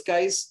nuggets,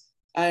 guys.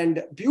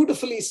 And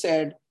beautifully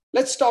said.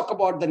 Let's talk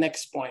about the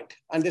next point.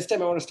 And this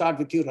time I want to start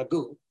with you,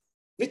 Raghu,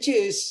 which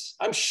is,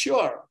 I'm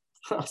sure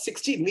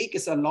 16 weeks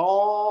is a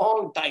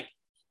long time.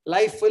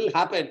 Life will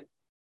happen.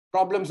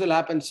 Problems will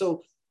happen.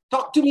 So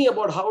talk to me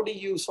about how do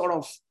you sort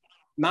of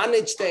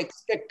manage the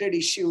expected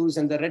issues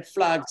and the red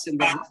flags and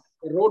the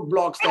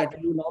roadblocks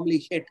that you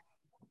normally hit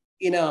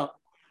in a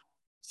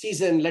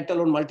season, let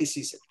alone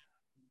multi-season.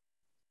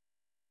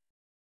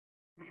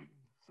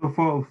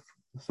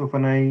 So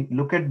when I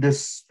look at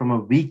this from a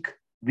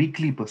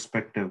weekly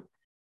perspective,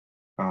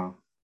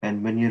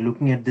 and when you're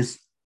looking at this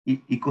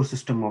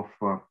ecosystem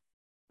of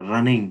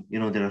running,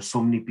 there are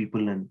so many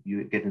people and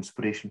you get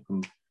inspiration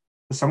from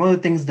some of the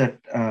things that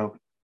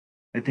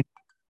I think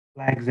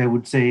flags, I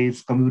would say,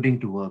 is commuting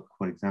to work,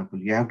 for example.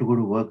 You have to go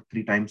to work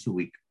 3 times a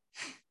week.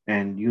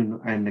 And,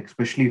 and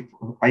especially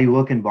I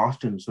work in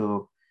Boston,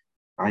 so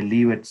I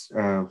leave at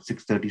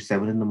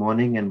 6:37 in the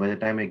morning, and by the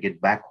time I get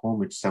back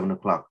home, it's 7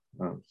 o'clock.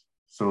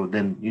 So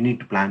then you need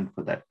to plan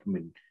for that. I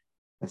mean,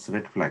 that's a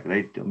red flag,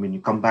 right? I mean,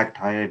 you come back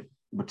tired,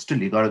 but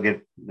still you got to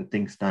get the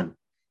things done.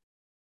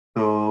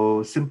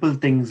 So simple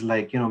things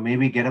like,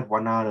 maybe get up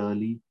 1 hour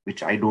early,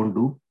 which I don't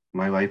do.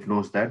 My wife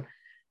knows that.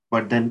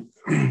 But then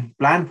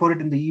plan for it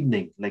in the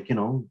evening, like,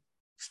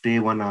 stay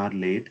 1 hour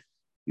late.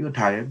 You're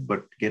tired,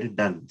 but get it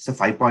done. It's a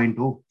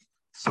 5.0.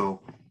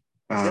 So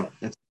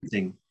that's the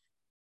thing.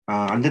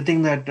 Another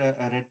thing that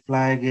a red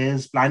flag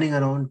is planning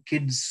around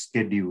kids'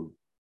 schedule,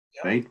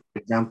 right? For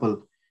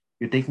example,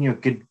 you're taking your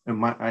kid,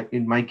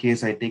 in my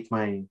case, I take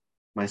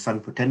my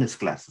son for tennis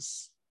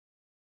classes.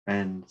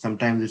 And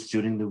sometimes it's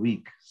during the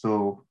week.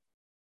 So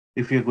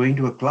if you're going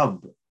to a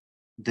club,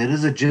 there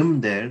is a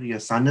gym there, your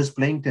son is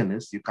playing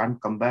tennis, you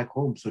can't come back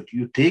home. So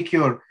you take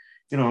your,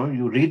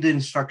 you read the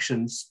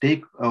instructions,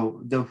 take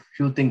the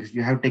few things,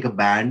 you have to take a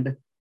band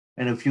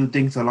and a few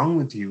things along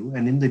with you.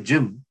 And in the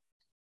gym,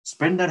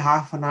 spend that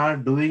half an hour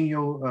doing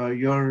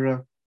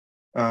your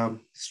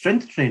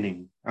strength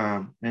training.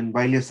 And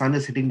while your son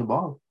is hitting the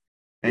ball,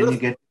 and you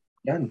get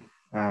done.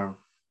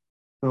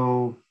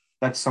 So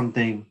that's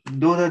something.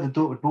 Those are the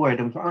two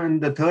items.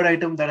 And the third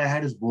item that I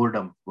had is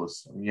boredom. Of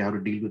course, you have to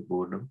deal with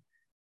boredom.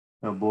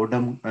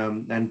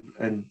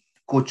 And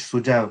Coach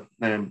Suja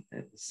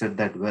said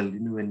that well.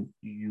 When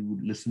you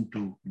listen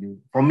to,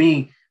 for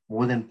me,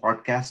 more than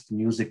podcast,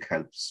 music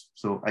helps.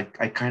 So I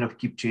kind of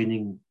keep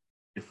changing.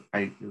 If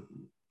I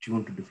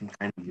tune to different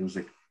kind of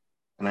music,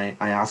 and I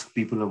ask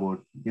people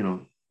about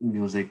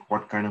music,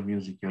 what kind of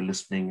music you're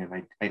listening,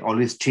 and I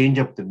always change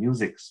up the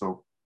music,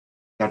 so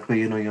that way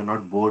you're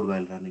not bored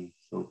while running.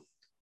 So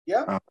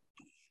yeah,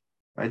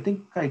 I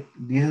think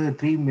these are the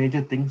three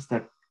major things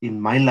that in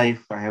my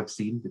life I have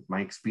seen with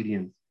my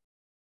experience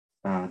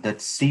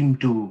that seem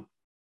to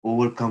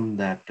overcome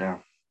that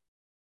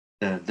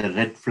the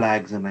red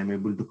flags, and I'm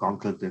able to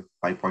conquer the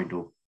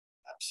 5.0.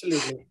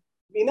 absolutely.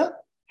 Meena?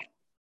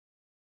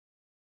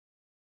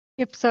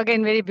 Yep. So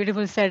again, very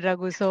beautiful said,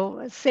 Raghu.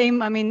 So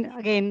same, I mean,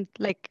 again,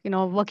 like,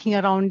 working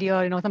around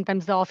your,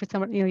 sometimes the office,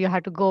 you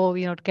have to go,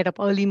 to get up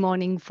early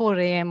morning, 4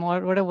 a.m.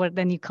 or whatever,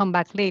 then you come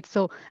back late.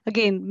 So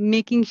again,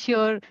 making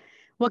sure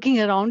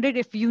working around it,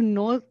 if you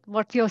know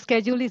what your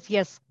schedule is,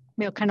 yes,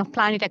 kind of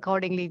plan it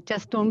accordingly.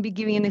 Just don't be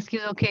giving an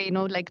excuse. Okay,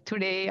 like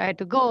today I had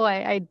to go.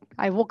 I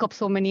woke up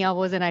so many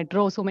hours and I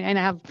drove so many,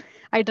 and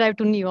I drive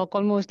to New York,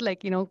 almost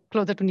like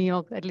closer to New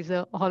York, at least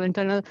the Holland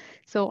Tunnel.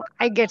 So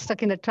I get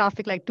stuck in the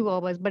traffic like 2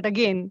 hours. But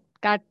again,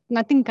 that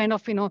nothing kind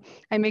of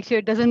I make sure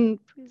it doesn't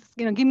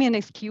give me an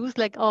excuse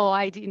like, oh,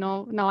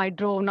 now I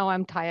drove, now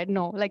I'm tired.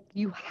 No, like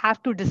you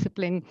have to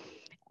discipline.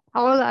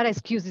 All our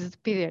excuses,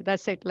 period.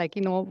 That's it. Like,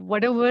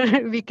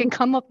 whatever we can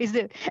come up is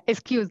an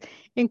excuse,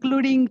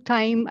 including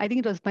time. I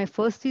think it was my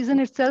first season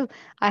itself.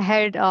 I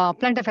had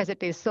plantar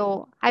fasciitis.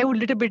 So I would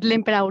little bit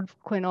limp and I would,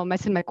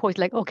 message my coach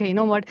like, okay, you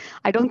know what?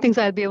 I don't think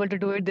so I'll be able to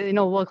do it,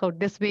 workout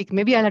this week.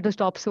 Maybe I'll have to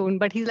stop soon.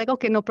 But he's like,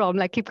 okay, no problem.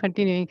 Like, keep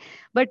continuing.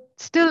 But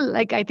still,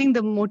 like, I think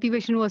the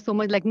motivation was so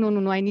much like,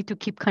 no, I need to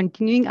keep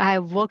continuing. I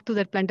have worked through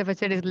that plantar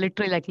fasciitis,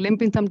 literally like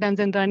limping sometimes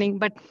and running,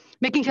 but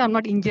making sure I'm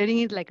not injuring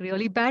it like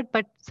really bad,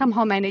 but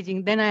somehow managing.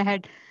 Then I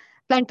had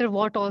plantar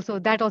wart also.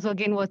 That also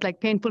again was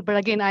like painful, but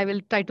again I will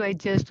try to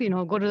adjust.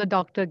 Go to the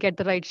doctor, get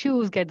the right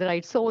shoes, get the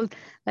right soles.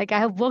 Like I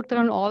have worked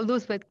around all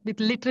those with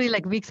literally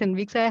like weeks and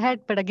weeks I had.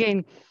 But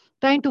again,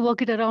 trying to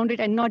work it around it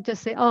and not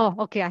just say, oh,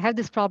 okay, I have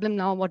this problem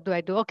now. What do I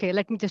do? Okay,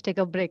 let me just take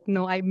a break.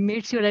 No, I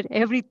made sure that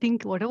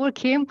everything, whatever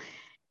came,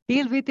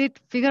 deal with it,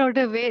 figure out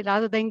a way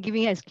rather than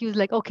giving an excuse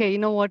like, okay, you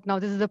know what, now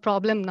this is the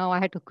problem, now I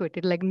had to quit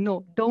it. Like,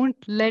 no, don't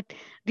let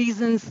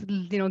reasons,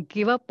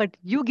 give up, but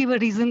you give a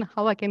reason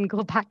how I can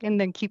go back and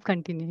then keep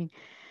continuing.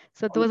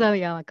 So those are,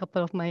 yeah, a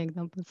couple of my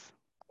examples.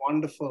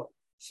 Wonderful.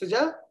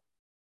 Suja?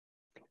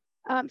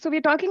 So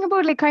we're talking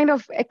about like kind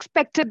of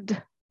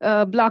expected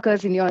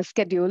blockers in your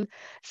schedule.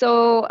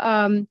 So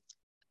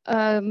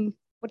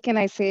what can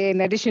I say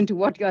in addition to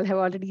what you all have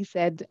already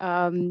said?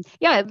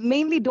 Yeah,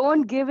 mainly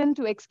don't give in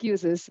to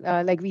excuses,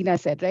 like Veena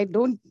said, right?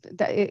 Don't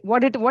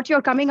what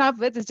you're coming up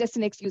with is just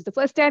an excuse. The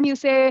first time you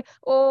say,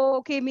 "Oh,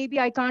 okay, maybe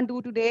I can't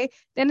do today,"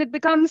 then it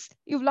becomes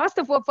you've lost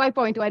the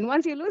 5.2, and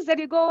once you lose that,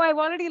 you go, "I've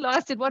already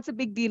lost it. What's the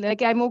big deal?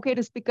 Like I'm okay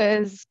to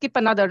skip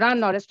another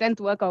run or a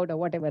strength workout or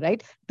whatever,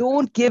 right?"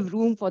 Don't give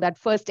room for that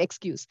first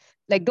excuse.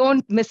 Like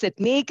don't miss it.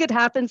 Make it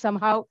happen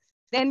somehow.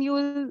 Then you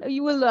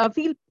will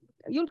feel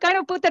you'll kind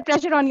of put that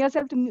pressure on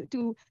yourself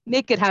to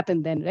make it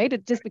happen then, right?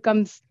 It just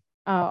becomes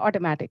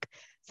automatic.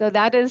 So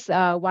that is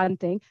one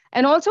thing.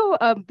 And also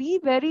be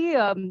very,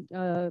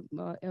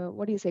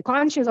 what do you say,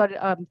 conscious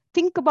or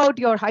think about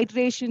your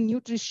hydration,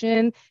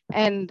 nutrition,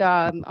 and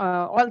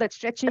all that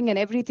stretching and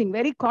everything.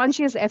 Very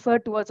conscious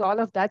effort towards all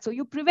of that. So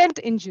you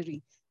prevent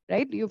injury,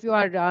 right?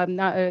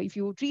 If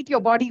you treat your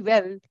body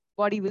well,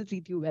 body will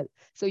treat you well.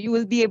 So you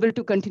will be able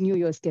to continue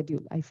your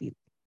schedule, I feel.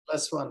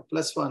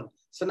 +1.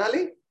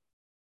 Sonali?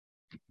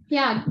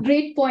 Yeah,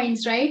 great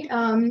points, right?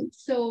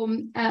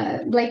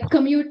 Like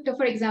commute,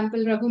 for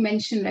example, Raghu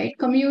mentioned, right?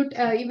 Commute,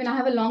 even I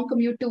have a long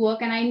commute to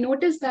work, and I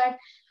noticed that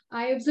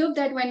I observed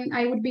that when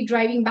I would be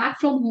driving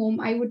back from home,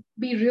 I would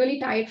be really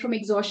tired from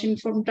exhaustion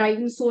from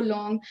driving so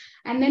long.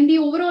 And then the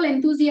overall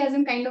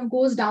enthusiasm kind of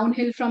goes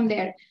downhill from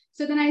there.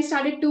 So then I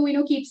started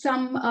to, keep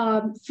some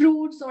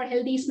fruits or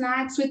healthy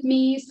snacks with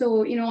me.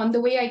 So, on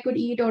the way I could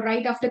eat or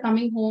right after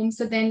coming home.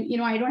 So then,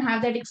 I don't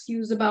have that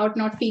excuse about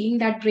not feeling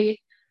that great.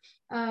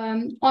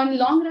 On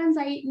long runs,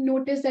 I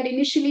noticed that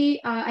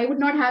initially I would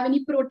not have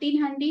any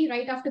protein handy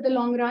right after the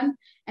long run.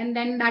 And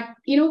then that,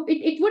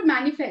 it would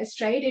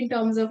manifest, right, in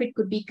terms of it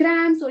could be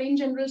cramps or in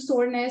general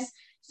soreness.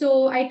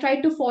 So I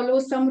tried to follow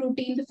some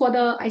routine for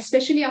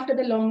especially after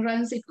the long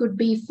runs. It could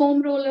be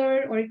foam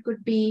roller or it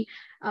could be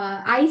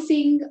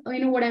icing,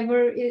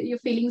 whatever you're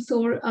feeling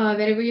sore,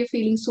 wherever you're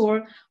feeling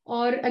sore.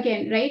 Or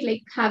again, right,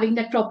 like having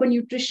that proper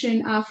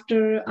nutrition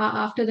after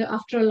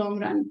a long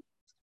run.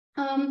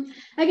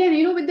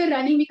 Again, with the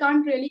running, we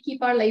can't really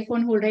keep our life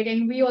on hold, right?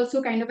 And we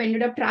also kind of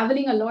ended up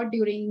traveling a lot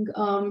during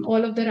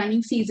all of the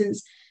running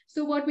seasons.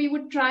 So what we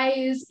would try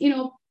is,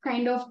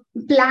 kind of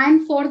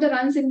plan for the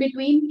runs in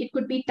between. It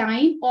could be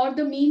time or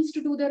the means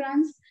to do the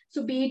runs.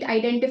 So be it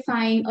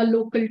identifying a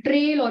local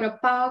trail or a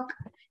park,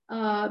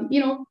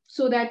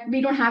 so that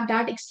we don't have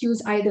that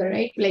excuse either,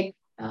 right? Like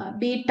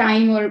be it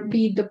time or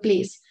be it the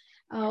place.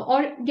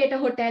 Or get a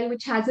hotel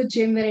which has a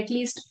gym where at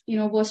least,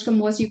 worst from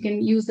worst, you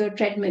can use the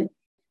treadmill.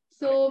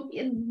 So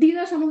these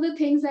are some of the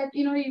things that,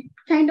 you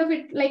kind of,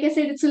 like I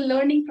said, it's a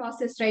learning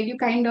process, right? You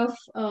kind of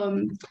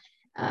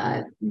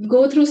uh,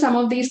 go through some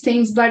of these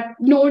things, but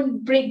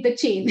don't break the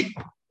chain.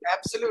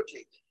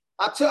 Absolutely.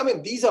 Absolutely. I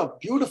mean, these are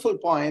beautiful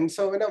points.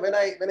 So when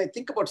I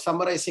think about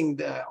summarizing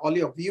all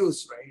your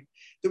views, right,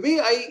 the way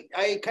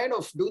I kind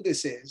of do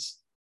this is,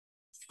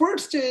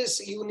 first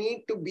is you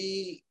need to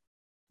be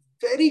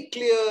very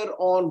clear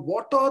on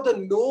what are the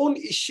known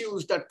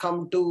issues that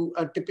come to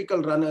a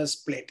typical runner's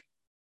plate.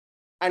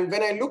 And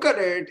when I look at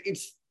it,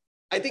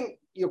 I think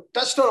you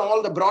touched on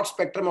all the broad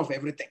spectrum of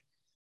everything.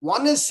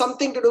 One is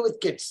something to do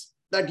with kids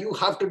that you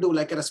have to do,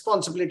 like a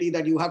responsibility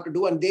that you have to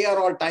do, and they are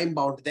all time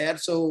bound there.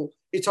 So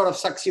it sort of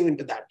sucks you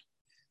into that.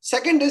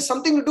 Second is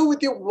something to do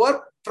with your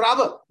work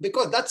travel,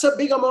 because that's a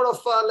big amount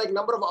of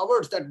number of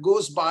hours that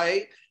goes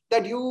by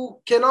that you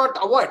cannot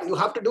avoid. You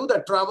have to do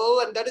that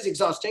travel, and that is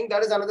exhausting.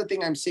 That is another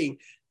thing I'm seeing.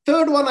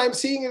 Third one I'm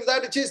seeing is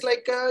that it is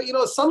like,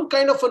 some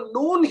kind of a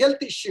known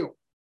health issue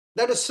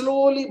that is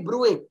slowly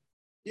brewing.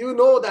 You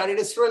know that it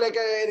is like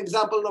an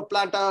example of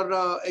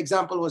plantar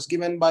example was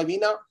given by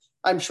Veena.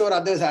 I'm sure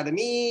others had a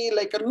knee,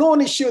 like a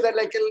known issue that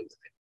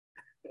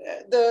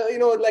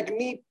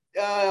knee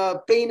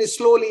pain is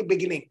slowly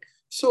beginning.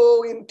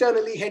 So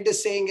internally head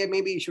is saying, hey,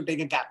 maybe you should take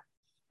a gap.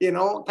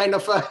 Kind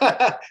of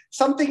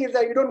something is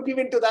that you don't give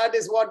into that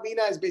is what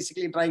Veena is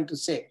basically trying to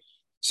say.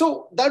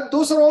 So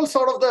those are all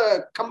sort of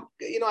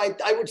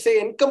I would say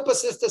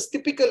encompasses the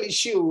typical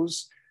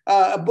issues.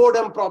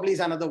 Boredom probably is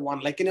another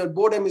one.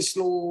 Boredom is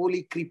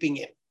slowly creeping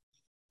in.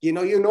 You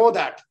know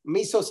that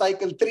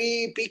mesocycle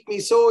 3, peak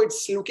meso,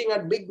 it's looking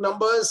at big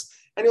numbers.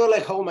 And you're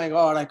like, oh my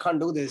God, I can't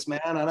do this,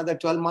 man. Another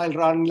 12-mile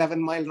run,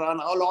 11-mile run.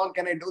 How long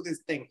can I do this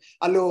thing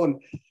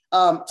alone?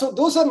 So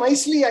those are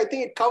nicely, I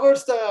think it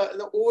covers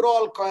the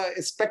overall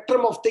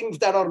spectrum of things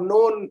that are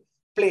known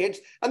plates.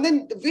 And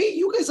then the way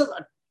you guys have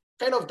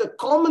kind of the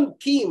common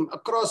theme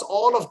across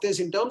all of this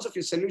in terms of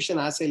your solution,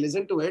 as I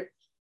listen to it,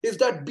 is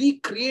that be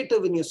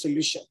creative in your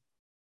solution.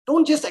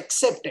 Don't just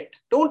accept it.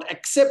 Don't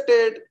accept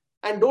it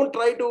and don't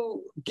try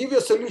to give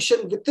your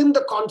solution within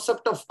the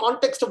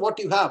context of what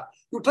you have.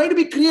 You try to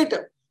be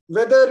creative,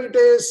 whether it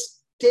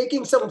is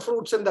taking some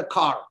fruits in the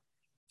car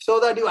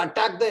so that you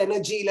attack the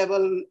energy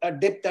level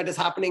dip that is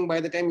happening by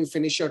the time you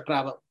finish your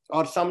travel,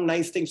 or some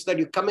nice things so that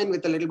you come in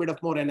with a little bit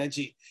of more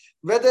energy.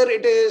 Whether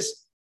it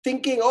is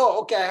thinking,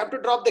 oh, okay, I have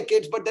to drop the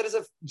kids, but there is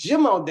a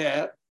gym out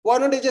there. Why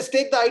don't I just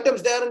take the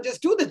items there and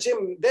just do the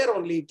gym there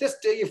only? Just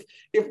if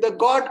the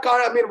God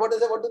can't, I mean, what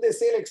do they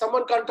say? Like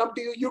someone can't come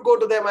to you, you go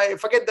to them. I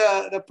forget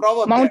the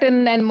proverb.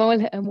 Mountain there. And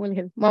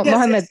molehill.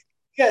 Mohammed.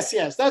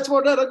 Yes. That's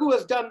what Raghu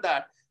has done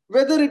that.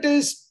 Whether it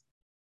is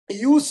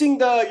using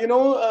the,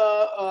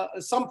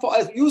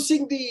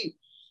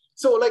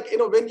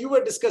 when you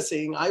were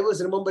discussing, I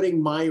was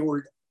remembering my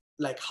old,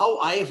 like how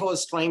I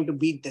was trying to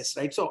beat this,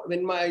 right? So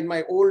in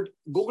my old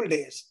Google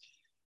days,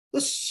 it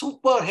was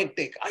super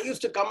hectic. I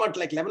used to come at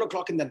like 11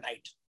 o'clock in the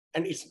night,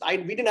 and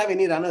we didn't have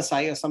any runner's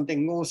high or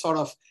something. No sort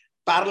of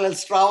parallel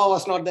Strava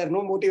was not there.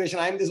 No motivation.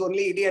 I'm this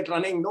only idiot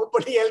running.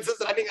 Nobody else is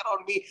running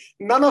around me.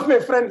 None of my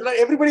friends.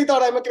 Everybody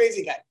thought I'm a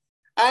crazy guy.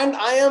 And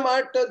I am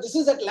this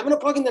is at 11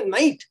 o'clock in the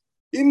night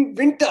in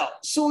winter.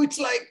 So it's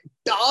like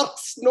dark,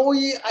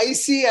 snowy,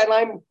 icy, and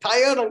I'm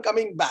tired and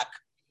coming back.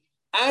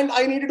 And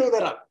I need to do the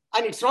run.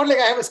 And it's not like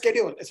I have a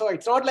schedule. So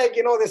it's not like,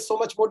 there's so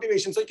much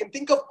motivation. So you can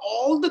think of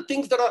all the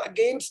things that are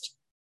against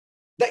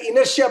the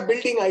inertia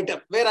building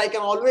item, where I can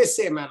always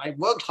say, man, I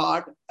worked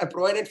hard. I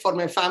provided for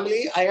my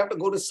family. I have to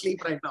go to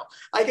sleep right now.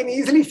 I can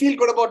easily feel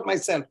good about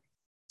myself.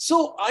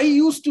 So I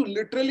used to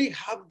literally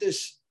have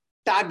this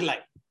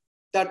tagline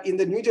that in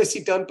the New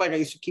Jersey Turnpike, I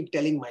used to keep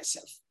telling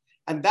myself.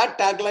 And that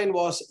tagline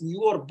was,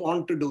 you are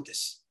born to do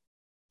this.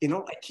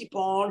 I keep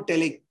on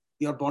telling,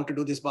 you're born to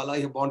do this, Bala,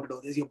 you're born to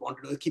do this, you're born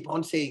to do this. Keep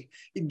on saying.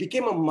 It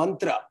became a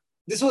mantra.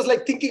 This was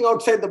like thinking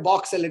outside the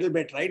box a little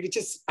bit, right? Which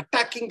is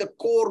attacking the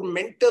core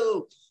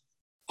mental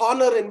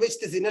corner in which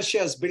this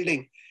inertia is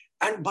building.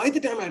 And by the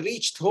time I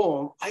reached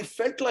home, I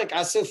felt like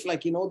as if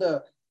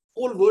the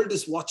whole world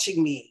is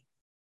watching me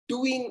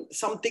doing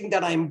something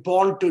that I'm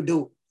born to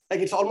do. Like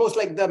it's almost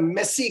like the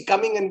Messi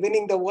coming and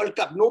winning the World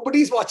Cup.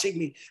 Nobody's watching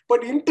me,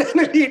 but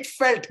internally it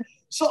felt.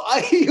 So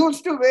I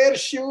used to wear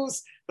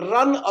shoes,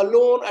 run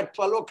alone at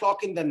 12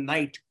 o'clock in the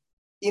night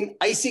in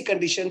icy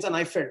conditions, and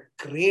I felt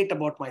great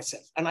about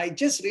myself. And I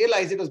just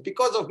realized it was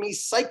because of me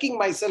psyching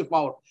myself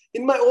out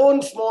in my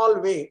own small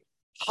way,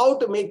 how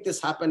to make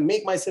this happen,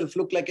 make myself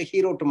look like a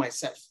hero to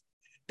myself.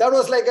 That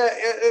was like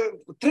a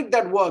trick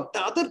that worked.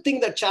 The other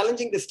thing that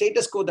challenging the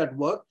status quo that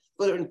worked,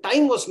 was when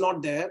time was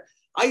not there,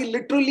 I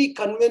literally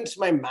convinced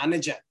my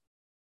manager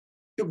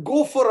to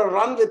go for a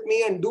run with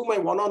me and do my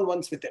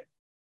one-on-ones with him.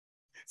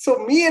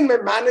 So me and my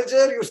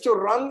manager used to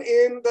run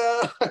in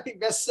the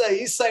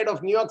east side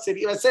of New York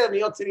City, west side of New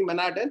York City,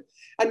 Manhattan,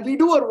 and we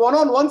do our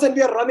one-on-ones and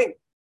we are running.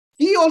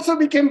 He also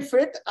became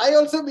fit. I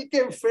also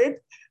became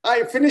fit.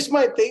 I finished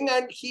my thing,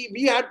 and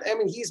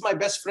he's my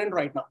best friend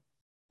right now.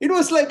 It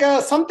was like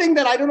something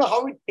that I don't know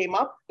how it came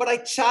up, but I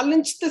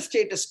challenged the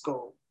status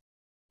quo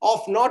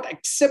of not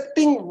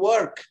accepting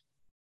work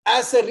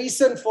as a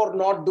reason for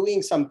not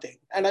doing something.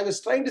 And I was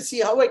trying to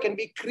see how I can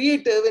be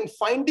creative in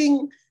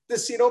finding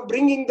this,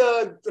 bringing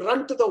the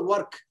run to the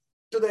work,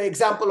 to the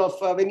example of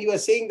when you were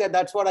saying that,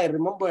 that's what I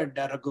remembered,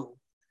 Raghu,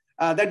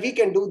 that we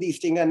can do these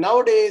things. And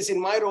nowadays in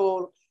my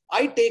role,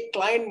 I take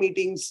client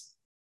meetings,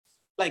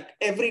 like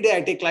every day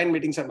I take client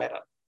meetings on my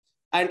run.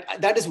 And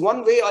that is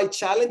one way I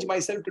challenge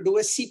myself to do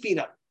a CP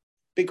run.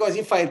 Because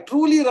if I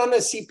truly run a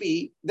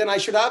CP, then I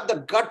should have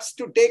the guts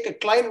to take a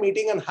client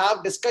meeting and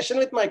have discussion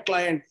with my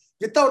client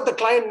without the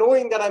client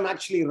knowing that I'm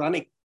actually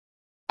running.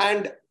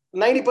 And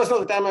 90% of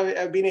the time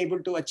I've been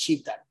able to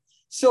achieve that.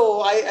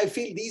 So I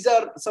feel these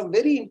are some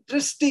very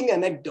interesting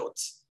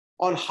anecdotes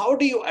on how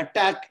do you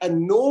attack a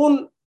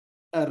known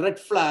red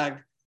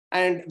flag.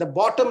 And the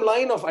bottom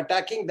line of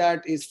attacking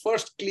that is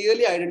first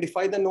clearly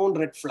identify the known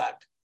red flag,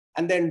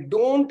 and then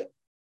don't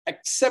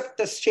accept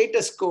the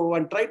status quo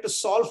and try to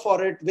solve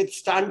for it with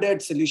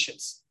standard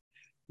solutions.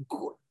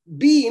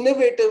 Be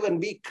innovative and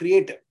be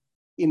creative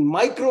in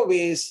micro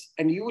ways,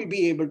 and you will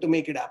be able to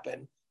make it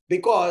happen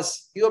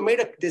because you have made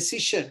a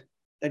decision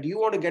that you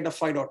want to get a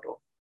 5.0.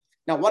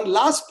 Now, one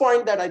last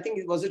point that I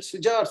think was it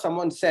Suja or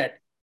someone said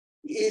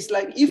is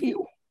like, if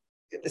you,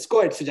 let's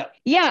go ahead, Suja.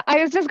 Yeah,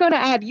 I was just going to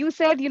add, you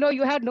said,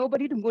 you had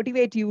nobody to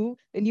motivate you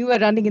when you were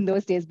running in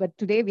those days, but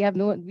today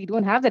we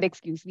don't have that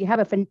excuse. We have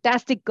a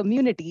fantastic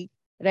community,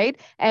 right?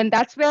 And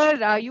that's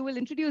where you will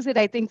introduce it,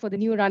 I think, for the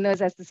new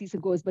runners as the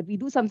season goes. But we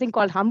do something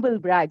called humble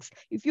brags.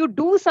 If you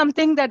do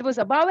something that was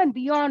above and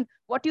beyond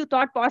what you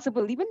thought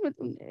possible, even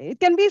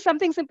it can be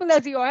something simple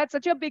as you had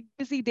such a big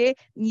busy day,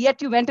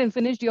 yet you went and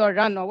finished your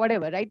run or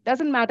whatever, right?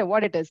 Doesn't matter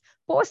what it is.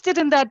 Post it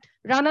in that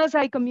Runners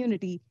High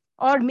community.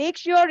 Or make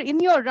sure in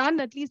your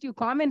run, at least you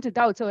comment it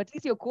out. So at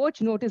least your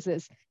coach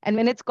notices. And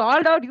when it's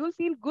called out, you'll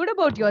feel good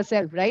about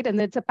yourself, right? And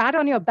it's a pat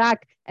on your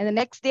back. And the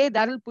next day,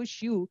 that'll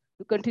push you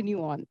to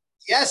continue on.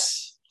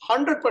 Yes,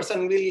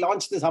 100%. We'll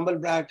launch this humble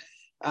brag.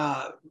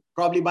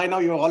 Probably by now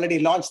you've already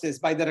launched this.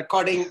 By the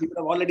recording, you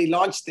have already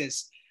launched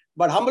this.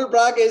 But humble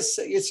brag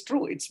is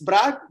true. It's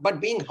brag, but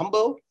being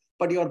humble.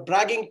 But you're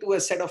bragging to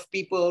a set of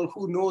people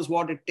who knows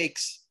what it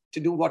takes to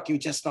do what you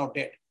just now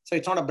did. So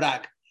it's not a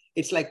brag.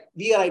 It's like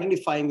we are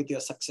identifying with your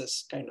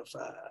success kind of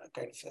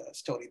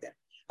story there.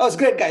 That was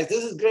great, guys.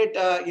 This is great,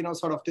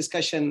 sort of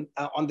discussion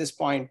on this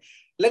point.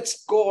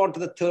 Let's go on to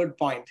the third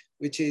point,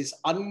 which is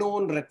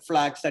unknown red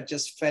flags that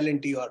just fell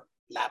into your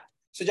lap.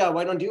 Suja,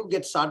 why don't you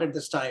get started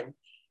this time?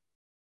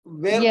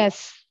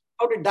 Yes.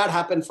 How did that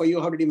happen for you?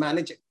 How did you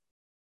manage it?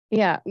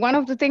 Yeah, one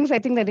of the things I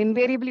think that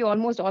invariably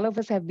almost all of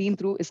us have been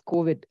through is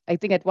COVID. I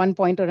think at one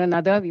point or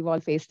another, we've all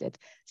faced it.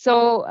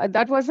 So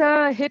that was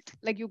a hit,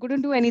 like you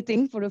couldn't do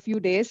anything for a few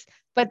days.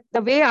 But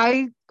the way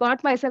I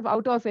got myself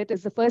out of it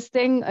is the first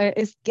thing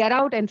is get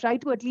out and try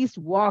to at least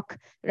walk,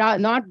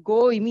 not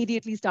go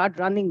immediately start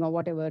running or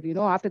whatever,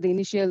 after the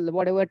initial,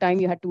 whatever time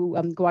you had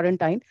to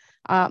quarantine.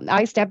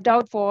 I stepped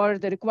out for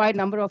the required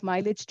number of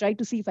mileage, tried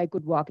to see if I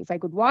could walk. If I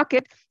could walk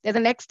it, then the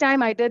next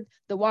time I did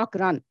the walk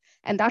run.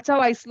 And that's how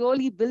I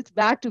slowly built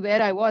back to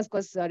where I was,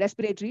 because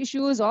respiratory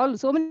issues,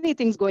 so many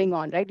things going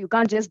on, right? You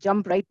can't just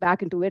jump right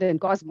back into it and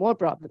cause more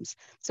problems.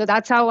 So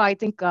that's how I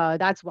think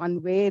that's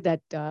one way that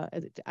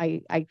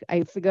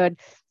I figured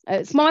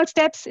small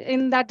steps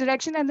in that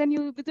direction. And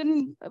then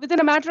within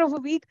a matter of a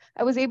week,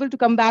 I was able to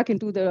come back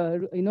into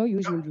the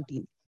usual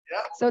routine. Yeah.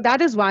 So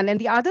that is one.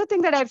 And the other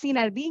thing that I've seen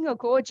as being a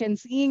coach and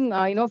seeing,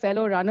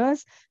 fellow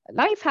runners,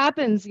 life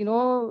happens,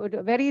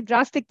 very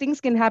drastic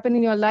things can happen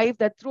in your life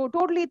that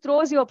totally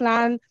throws your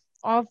plan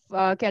off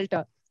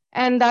kilter.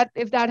 And that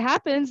if that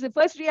happens, the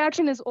first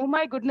reaction is, oh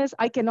my goodness,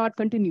 I cannot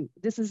continue.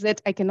 This is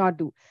it. I cannot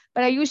do.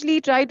 But I usually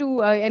try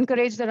to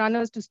encourage the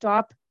runners to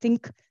stop,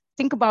 think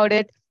about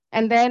it,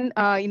 and then,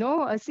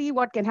 see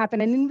what can happen.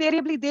 And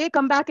invariably, they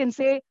come back and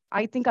say,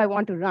 I think I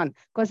want to run,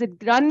 because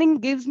running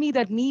gives me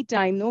that me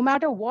time. No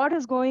matter what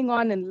is going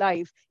on in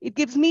life, it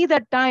gives me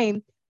that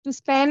time to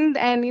spend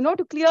and,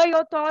 to clear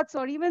your thoughts,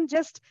 or even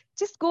just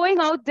going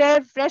out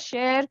there, fresh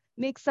air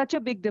makes such a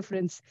big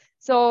difference.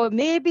 So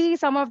maybe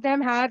some of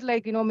them had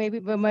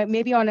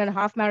maybe on a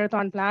half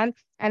marathon plan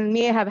and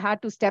may have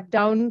had to step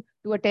down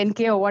to a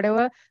 10K or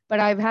whatever. But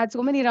I've had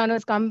so many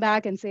runners come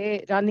back and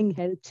say running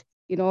helped,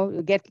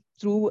 get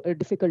through a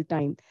difficult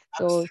time.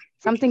 So Absolutely.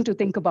 Something to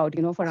think about,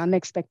 for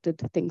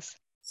unexpected things.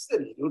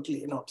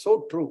 Absolutely,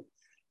 so true.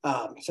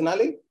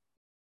 Sonali?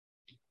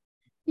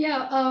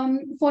 Yeah,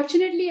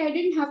 fortunately, I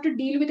didn't have to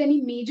deal with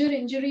any major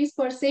injuries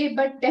per se,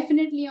 but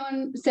definitely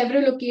on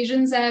several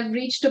occasions, I've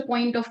reached a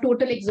point of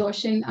total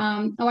exhaustion.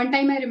 One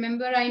time I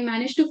remember I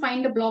managed to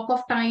find a block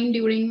of time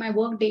during my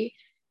work day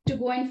to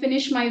go and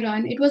finish my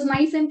run. It was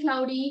nice and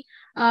cloudy.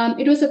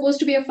 It was supposed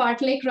to be a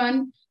fartlek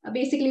run,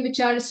 basically, which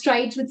are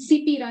strides with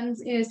CP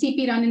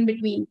run in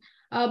between.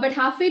 But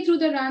halfway through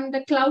the run,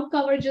 the cloud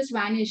cover just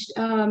vanished.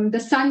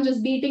 The sun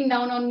just beating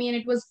down on me, and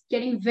it was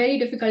getting very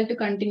difficult to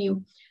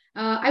continue.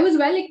 I was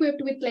well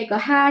equipped with like a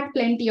hat,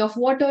 plenty of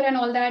water, and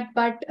all that,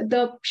 but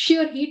the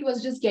sheer heat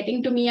was just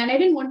getting to me, and I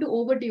didn't want to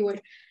overdo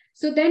it.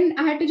 So then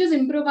I had to just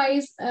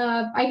improvise.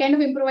 I kind of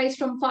improvised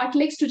from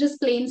fartleks to just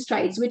plain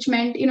strides, which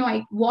meant,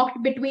 I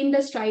walked between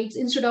the strides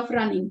instead of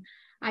running.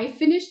 I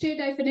finished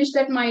it. I finished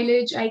that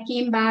mileage. I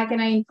came back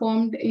and I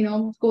informed,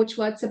 Coach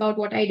Watts about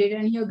what I did,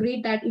 and he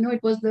agreed that,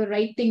 it was the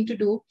right thing to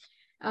do.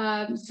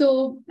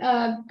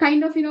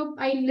 Kind of,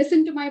 I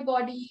listened to my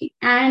body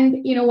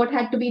and, what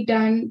had to be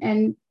done.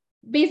 And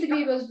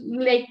basically, it was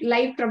like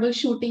live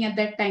troubleshooting at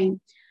that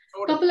time.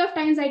 A couple of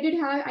times I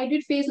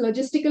did face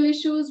logistical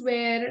issues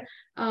where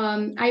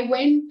I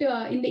went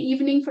in the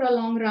evening for a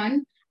long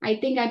run. I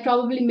think I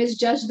probably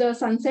misjudged the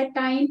sunset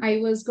time. I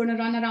was going to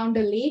run around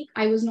a lake.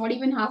 I was not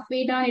even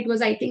halfway done. It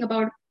was, I think,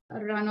 about a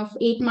run of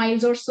 8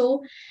 miles or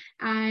so.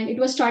 And it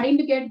was starting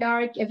to get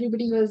dark.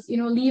 Everybody was,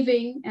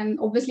 leaving. And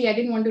obviously, I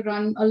didn't want to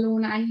run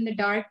alone and in the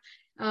dark.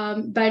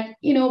 But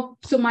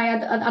so my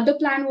other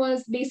plan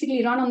was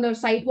basically run on the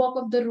sidewalk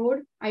of the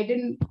road. I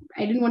didn't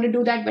want to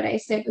do that, but I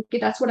said, okay,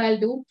 that's what I'll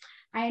do.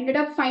 I ended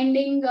up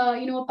finding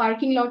a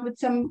parking lot with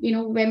some,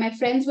 where my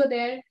friends were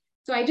there.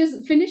 So I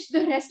just finished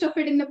the rest of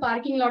it in the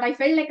parking lot. I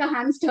felt like a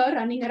hamster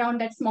running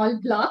around that small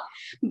block,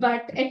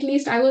 but at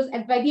least I was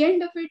by the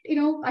end of it,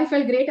 I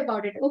felt great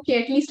about it.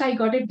 Okay, at least I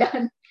got it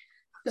done.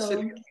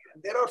 So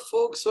there are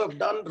folks who have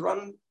done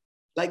run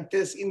like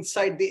this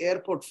inside the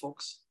airport,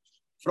 folks,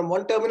 from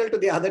one terminal to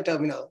the other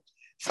terminal.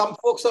 Some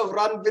folks have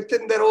run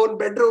within their own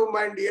bedroom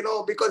and,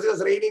 because it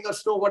was raining or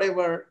snow,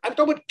 whatever. I'm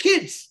talking about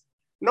kids,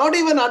 not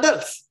even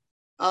adults.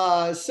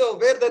 So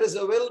where there is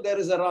a will, there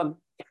is a run.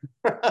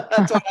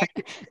 That's what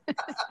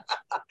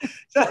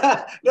so,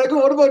 Raghu,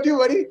 what about you,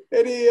 buddy?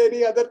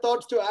 Any other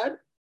thoughts to add?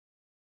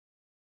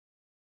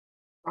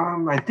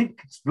 I think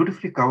it's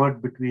beautifully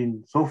covered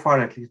between, so far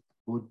at least,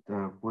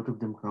 both of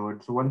them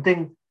covered. So one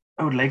thing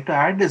I would like to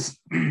add is,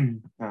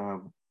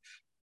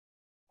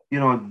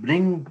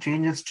 bring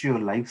changes to your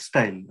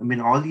lifestyle. I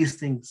mean, all these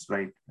things,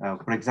 right?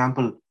 For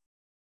example,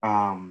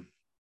 when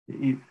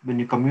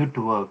you commute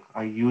to work,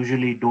 I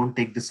usually don't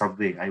take the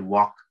subway. I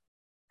walk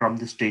from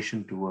the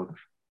station to work.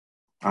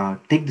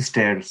 Take the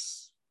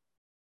stairs.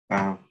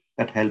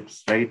 That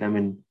helps, right? I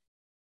mean,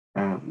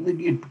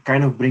 it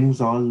kind of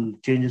brings all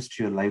changes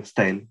to your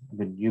lifestyle. I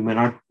mean, you may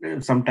not,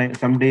 some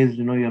days,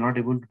 you're not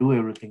able to do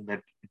everything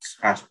that it's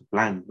as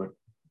planned, but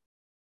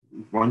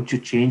once you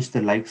change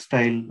the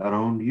lifestyle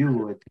around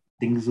you, I think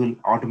things will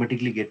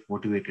automatically get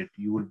motivated.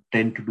 You will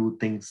tend to do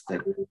things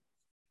that,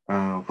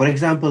 for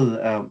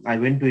example, I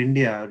went to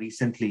India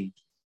recently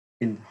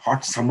in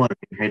hot summer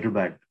in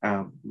Hyderabad.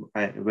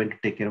 I went to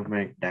take care of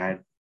my dad,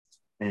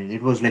 and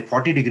it was like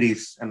 40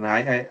 degrees. And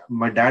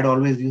my dad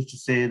always used to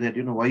say that,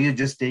 why are you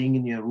just staying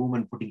in your room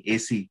and putting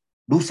AC?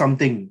 Do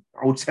something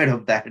outside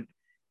of that.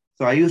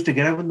 So I used to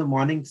get up in the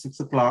morning, 6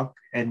 o'clock,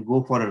 and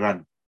go for a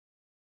run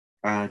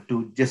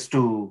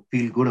to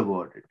feel good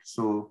about it.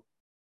 So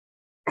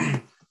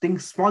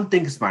small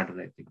things matter,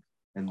 I think.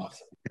 And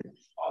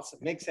awesome.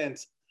 Makes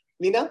sense.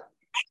 Meena?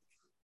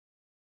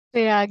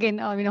 Yeah, again,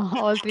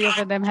 all three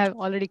of them have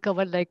already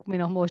covered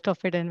most of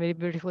it and very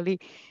beautifully.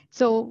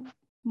 So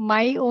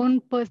my own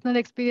personal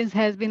experience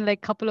has been like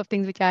a couple of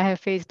things which I have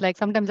faced. Like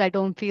sometimes I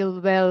don't feel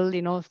well,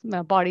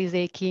 my body's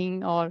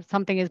aching or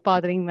something is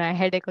bothering my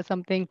headache or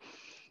something.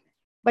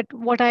 But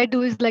what I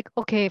do is like,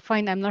 okay,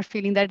 fine, I'm not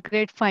feeling that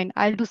great. Fine,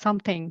 I'll do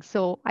something.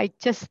 So I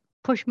just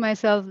push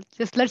myself,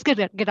 just let's get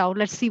out.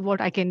 Let's see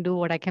what I can do,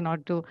 what I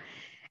cannot do.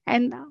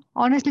 And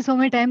honestly, so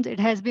many times it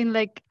has been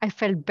like I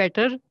felt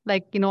better.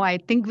 Like, I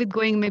think with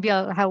going, maybe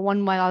I'll have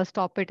 1 mile, I'll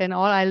stop it and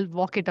or I'll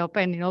walk it up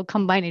and,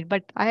 combine it.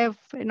 But I have,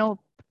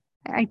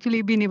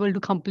 actually been able to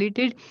complete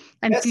it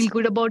and feel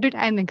good about it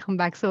and then come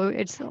back. So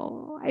it's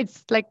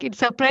like it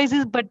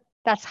surprises, but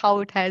that's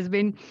how it has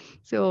been.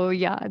 So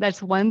yeah,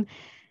 that's one.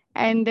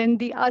 And then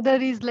the other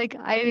is like,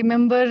 I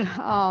remember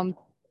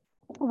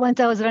once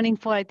I was running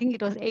for, I think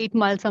it was 8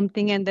 miles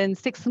something, and then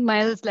 6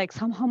 miles, like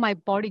somehow my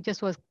body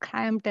just was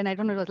cramped, and I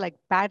don't know, it was like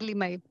badly,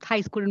 my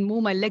thighs couldn't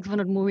move, my legs were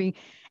not moving,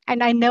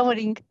 and I never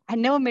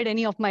made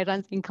any of my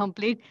runs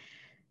incomplete.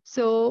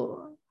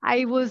 So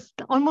I was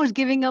almost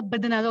giving up,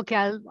 but then I was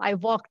okay. I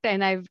walked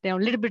and I a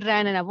little bit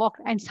ran and I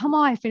walked, and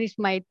somehow I finished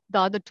the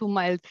other 2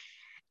 miles.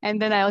 And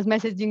then I was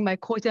messaging my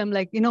coach. I'm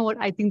like, you know what?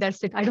 I think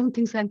that's it. I don't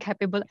think so. I'm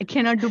capable. I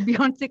cannot do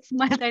beyond 6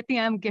 miles. I think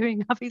I'm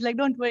giving up. He's like,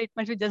 don't worry, it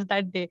must be just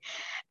that day.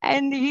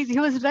 And he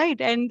was right.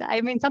 And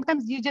I mean,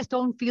 sometimes you just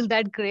don't feel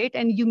that great,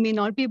 and you may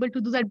not be able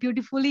to do that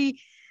beautifully.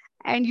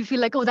 And you feel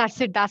like, oh, that's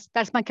it. That's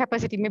my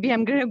capacity. Maybe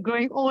I'm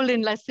growing old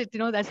and that's it.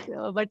 That's.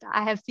 But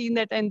I have seen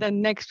that, and the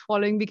next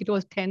following week it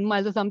was 10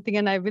 miles or something,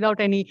 and I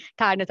without any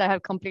tiredness I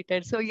have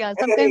completed. So yeah,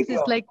 sometimes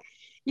it's like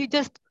you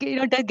just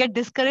get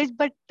discouraged.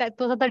 But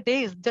those are the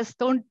days. Just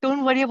don't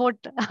worry about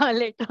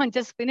later on.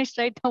 Just finish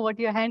right now what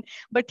your hand.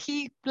 But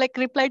he like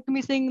replied to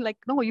me saying like,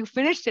 no, you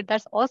finished it.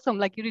 That's awesome.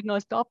 Like you did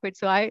not stop it.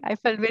 So I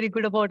felt very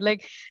good about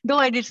like, though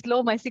I did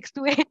slow my 6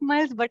 to 8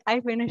 miles, but I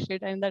finished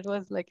it, and that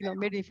was like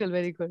made me feel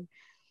very good.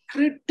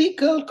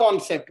 Critical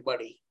concept,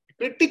 buddy.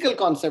 Critical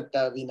concept,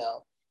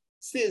 Veena.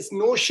 This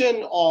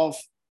notion of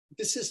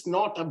this is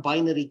not a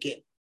binary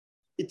game.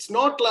 It's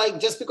not like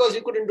just because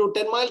you couldn't do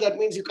 10 miles, that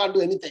means you can't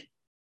do anything.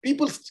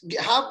 People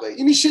have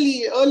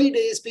initially, early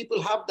days,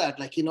 people have that.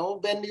 Like,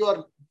 when you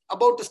are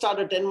about to start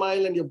a 10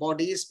 mile and your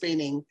body is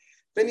paining,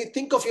 when you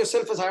think of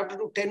yourself as I have to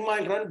do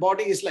 10-mile run,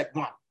 body is like,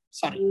 no,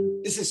 sorry,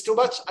 this is too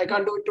much. I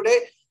can't do it today.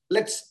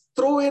 Let's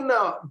throw in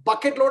a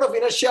bucket load of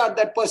inertia at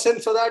that person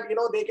so that,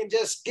 they can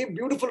just give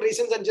beautiful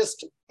reasons and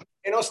just,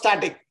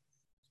 static.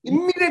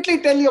 Immediately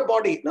tell your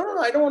body, no,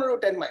 I don't want to do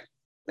 10 miles.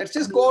 Let's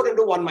just go out and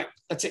do 1 mile.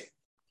 That's it.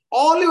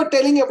 All you're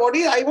telling your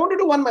body, I want to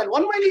do 1 mile.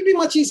 1 mile will be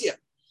much easier.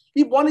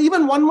 If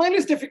even 1 mile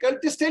is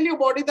difficult, just tell your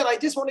body that I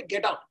just want to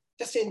get out.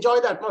 Just enjoy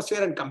the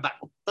atmosphere and come back.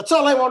 That's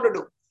all I want to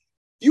do.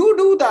 You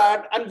do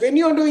that. And when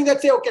you're doing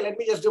that, say, okay, let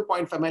me just do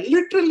 0.5 mile.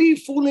 Literally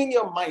fooling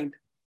your mind.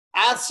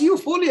 As you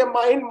fool your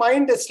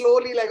mind is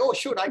slowly like, oh,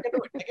 shoot, I can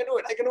do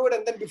it.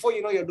 And then before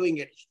you know, you're doing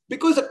it.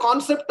 Because the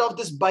concept of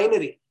this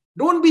binary,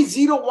 don't be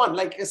 0-1,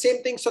 like the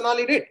same thing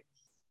Sonali did.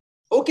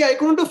 Okay, I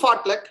couldn't do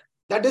fartlek.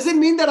 That doesn't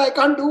mean that I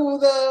can't do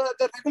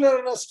the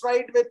regular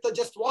stride with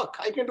just walk.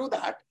 I can do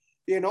that,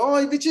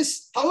 which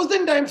is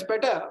 1,000 times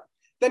better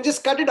than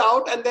just cut it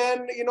out. And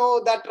then,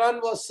 that run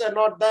was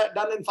not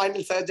done in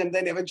final surge. And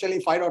then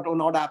eventually 5.0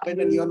 not happened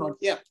and you're not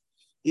here,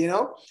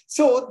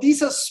 So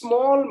these are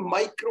small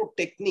micro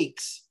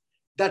techniques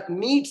that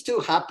needs to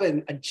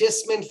happen,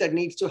 adjustments that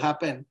needs to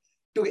happen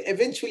to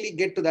eventually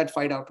get to that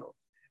 5.0.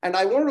 And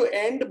I want to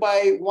end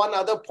by one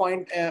other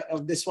point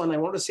of this one. I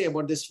want to say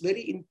about this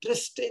very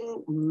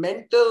interesting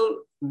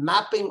mental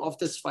mapping of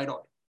this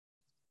 5.0.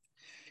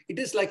 It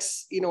is like,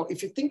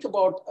 if you think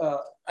about,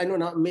 I know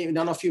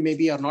none of you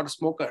maybe are not a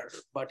smoker,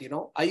 but,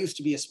 I used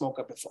to be a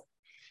smoker before.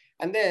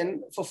 And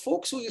then for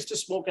folks who used to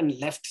smoke and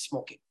left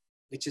smoking,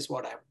 which is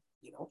what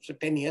so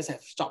 10 years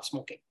I've stopped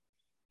smoking.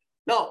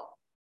 Now,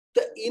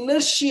 the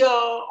inertia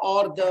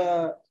or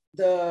the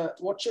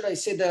what should I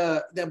say,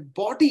 the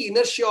body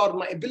inertia or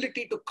my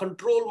ability to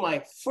control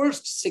my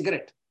first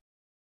cigarette,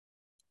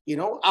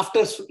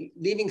 after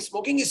leaving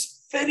smoking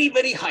is very,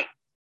 very high.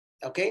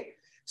 Okay.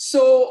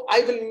 So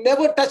I will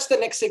never touch the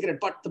next cigarette.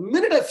 But the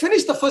minute I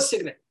finish the first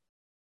cigarette,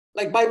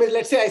 like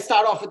let's say I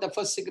start off with the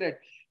first cigarette,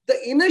 the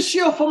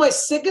inertia for my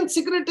second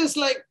cigarette is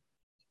like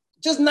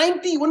just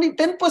 90, only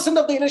 10%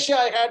 of the inertia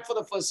I had for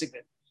the first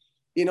cigarette.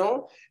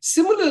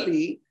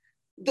 Similarly,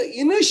 the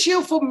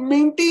inertia for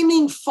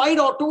maintaining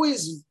 5.0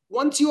 is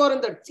once you are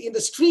in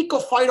the streak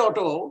of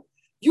 5.0,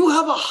 you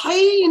have a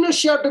high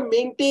inertia to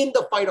maintain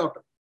the 5.0.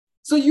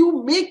 So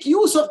you make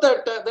use of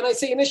that. When I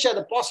say inertia,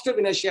 the positive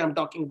inertia I'm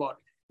talking about,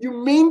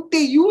 you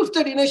use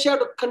that inertia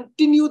to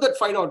continue that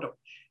 5.0.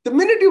 The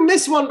minute you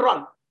miss one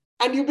run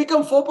and you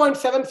become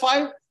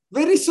 4.75,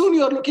 very soon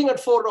you're looking at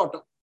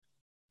 4.0.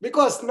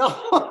 Because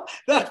now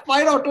that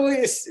 5.0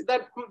 is,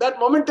 that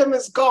momentum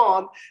is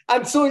gone.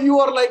 And so you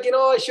are like,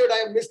 should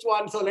I have missed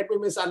one? So let me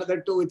miss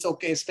another 2. It's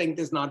okay. Strength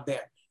is not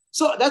there.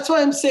 So that's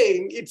why I'm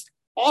saying it's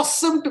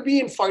awesome to be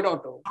in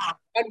 5.0.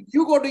 And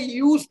you got to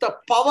use the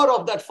power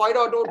of that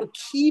 5.0 to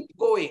keep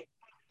going.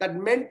 That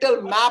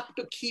mental map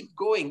to keep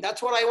going.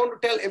 That's what I want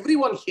to tell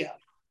everyone here.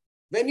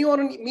 When you are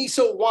in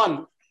MESO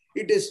 1,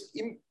 it is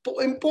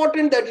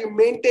important that you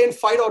maintain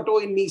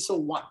 5.0 in MESO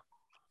 1.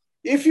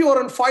 If you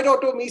are on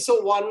 5.0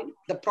 MESO 1,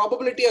 the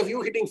probability of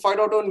you hitting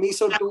 5.0 in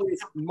MESO 2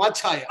 is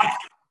much higher.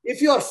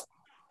 If your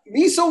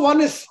MESO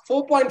 1 is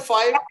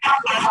 4.5,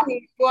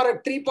 you are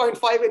at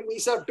 3.5 in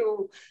MESO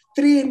 2,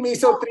 3 in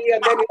MESO 3,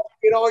 and then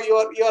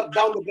you're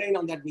down the drain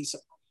on that MESO.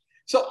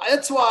 So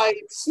that's why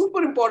it's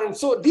super important.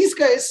 So these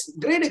guys,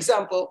 great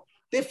example,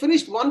 they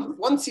finished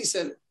one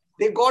season.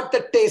 They got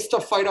the taste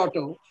of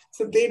 5.0.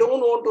 So they don't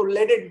want to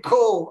let it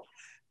go.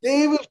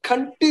 They will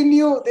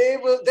continue.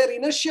 Their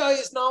inertia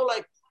is now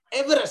like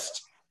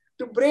Everest.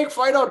 To break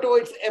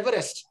 5.0, it's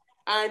Everest.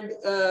 And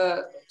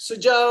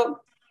Suja,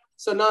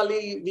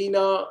 Sonali,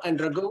 Veena, and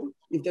Raghu,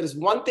 if there is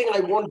one thing I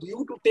want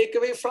you to take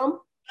away from,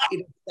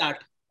 it is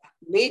that.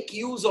 Make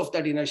use of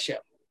that inertia.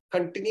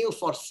 Continue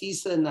for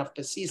season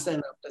after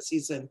season after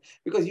season,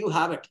 because you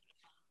have it.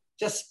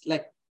 Just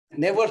like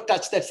never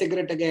touch that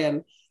cigarette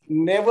again.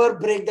 Never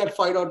break that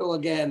 5.0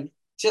 again.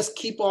 Just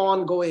keep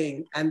on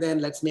going, and then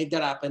let's make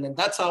that happen. And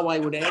that's how I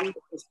would end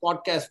this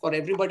podcast for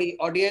everybody,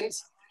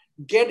 audience.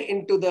 Get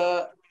into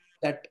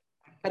that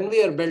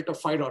conveyor belt of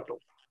 5.0.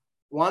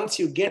 Once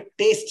you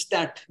taste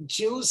that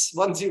juice,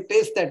 once you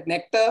taste that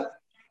nectar,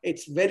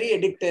 it's very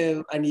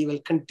addictive, and you will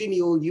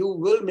continue. You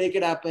will make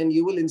it happen.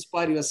 You will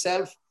inspire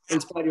yourself,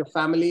 inspire your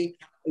family,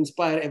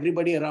 inspire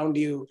everybody around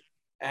you.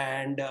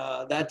 And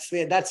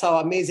that's how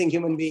amazing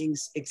human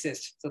beings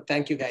exist. So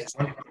thank you, guys.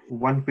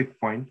 One quick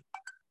point.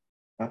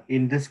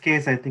 In this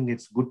case, I think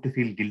it's good to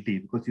feel guilty,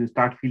 because you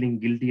start feeling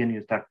guilty and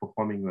you start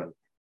performing well.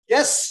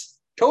 Yes,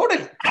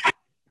 totally.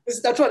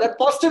 That's what, that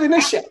positive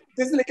inertia.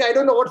 This is like, I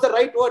don't know what's the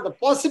right word. The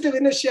positive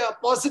inertia,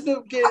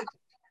 positive guilt.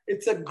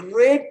 It's a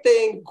great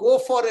thing. Go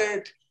for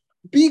it.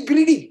 Be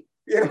greedy.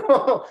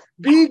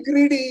 Be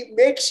greedy.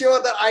 Make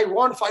sure that I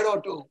want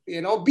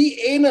 502. Be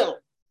anal.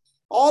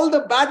 All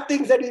the bad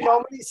things that we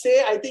normally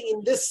say, I think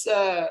in this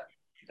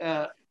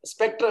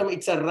spectrum,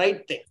 it's a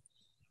right thing.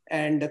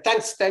 And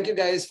thank you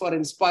guys for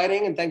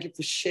inspiring, and thank you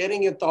for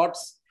sharing your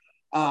thoughts.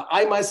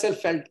 I myself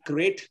felt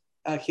great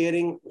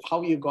hearing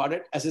how you got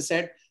it. As I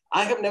said,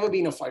 I have never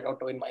been a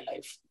 5.0 in my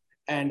life,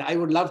 and I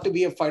would love to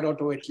be a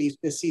 5.0 at least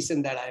this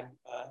season that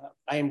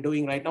I am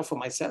doing right now for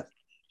myself.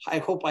 I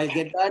hope I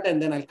get that, and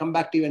then I'll come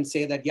back to you and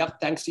say that, yep,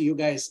 thanks to you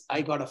guys,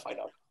 I got a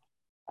 5.0.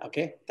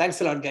 Okay,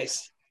 thanks a lot,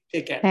 guys.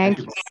 Take care. Thank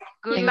you.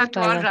 Good luck to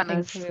all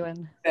runners,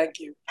 everyone. Thank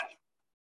you.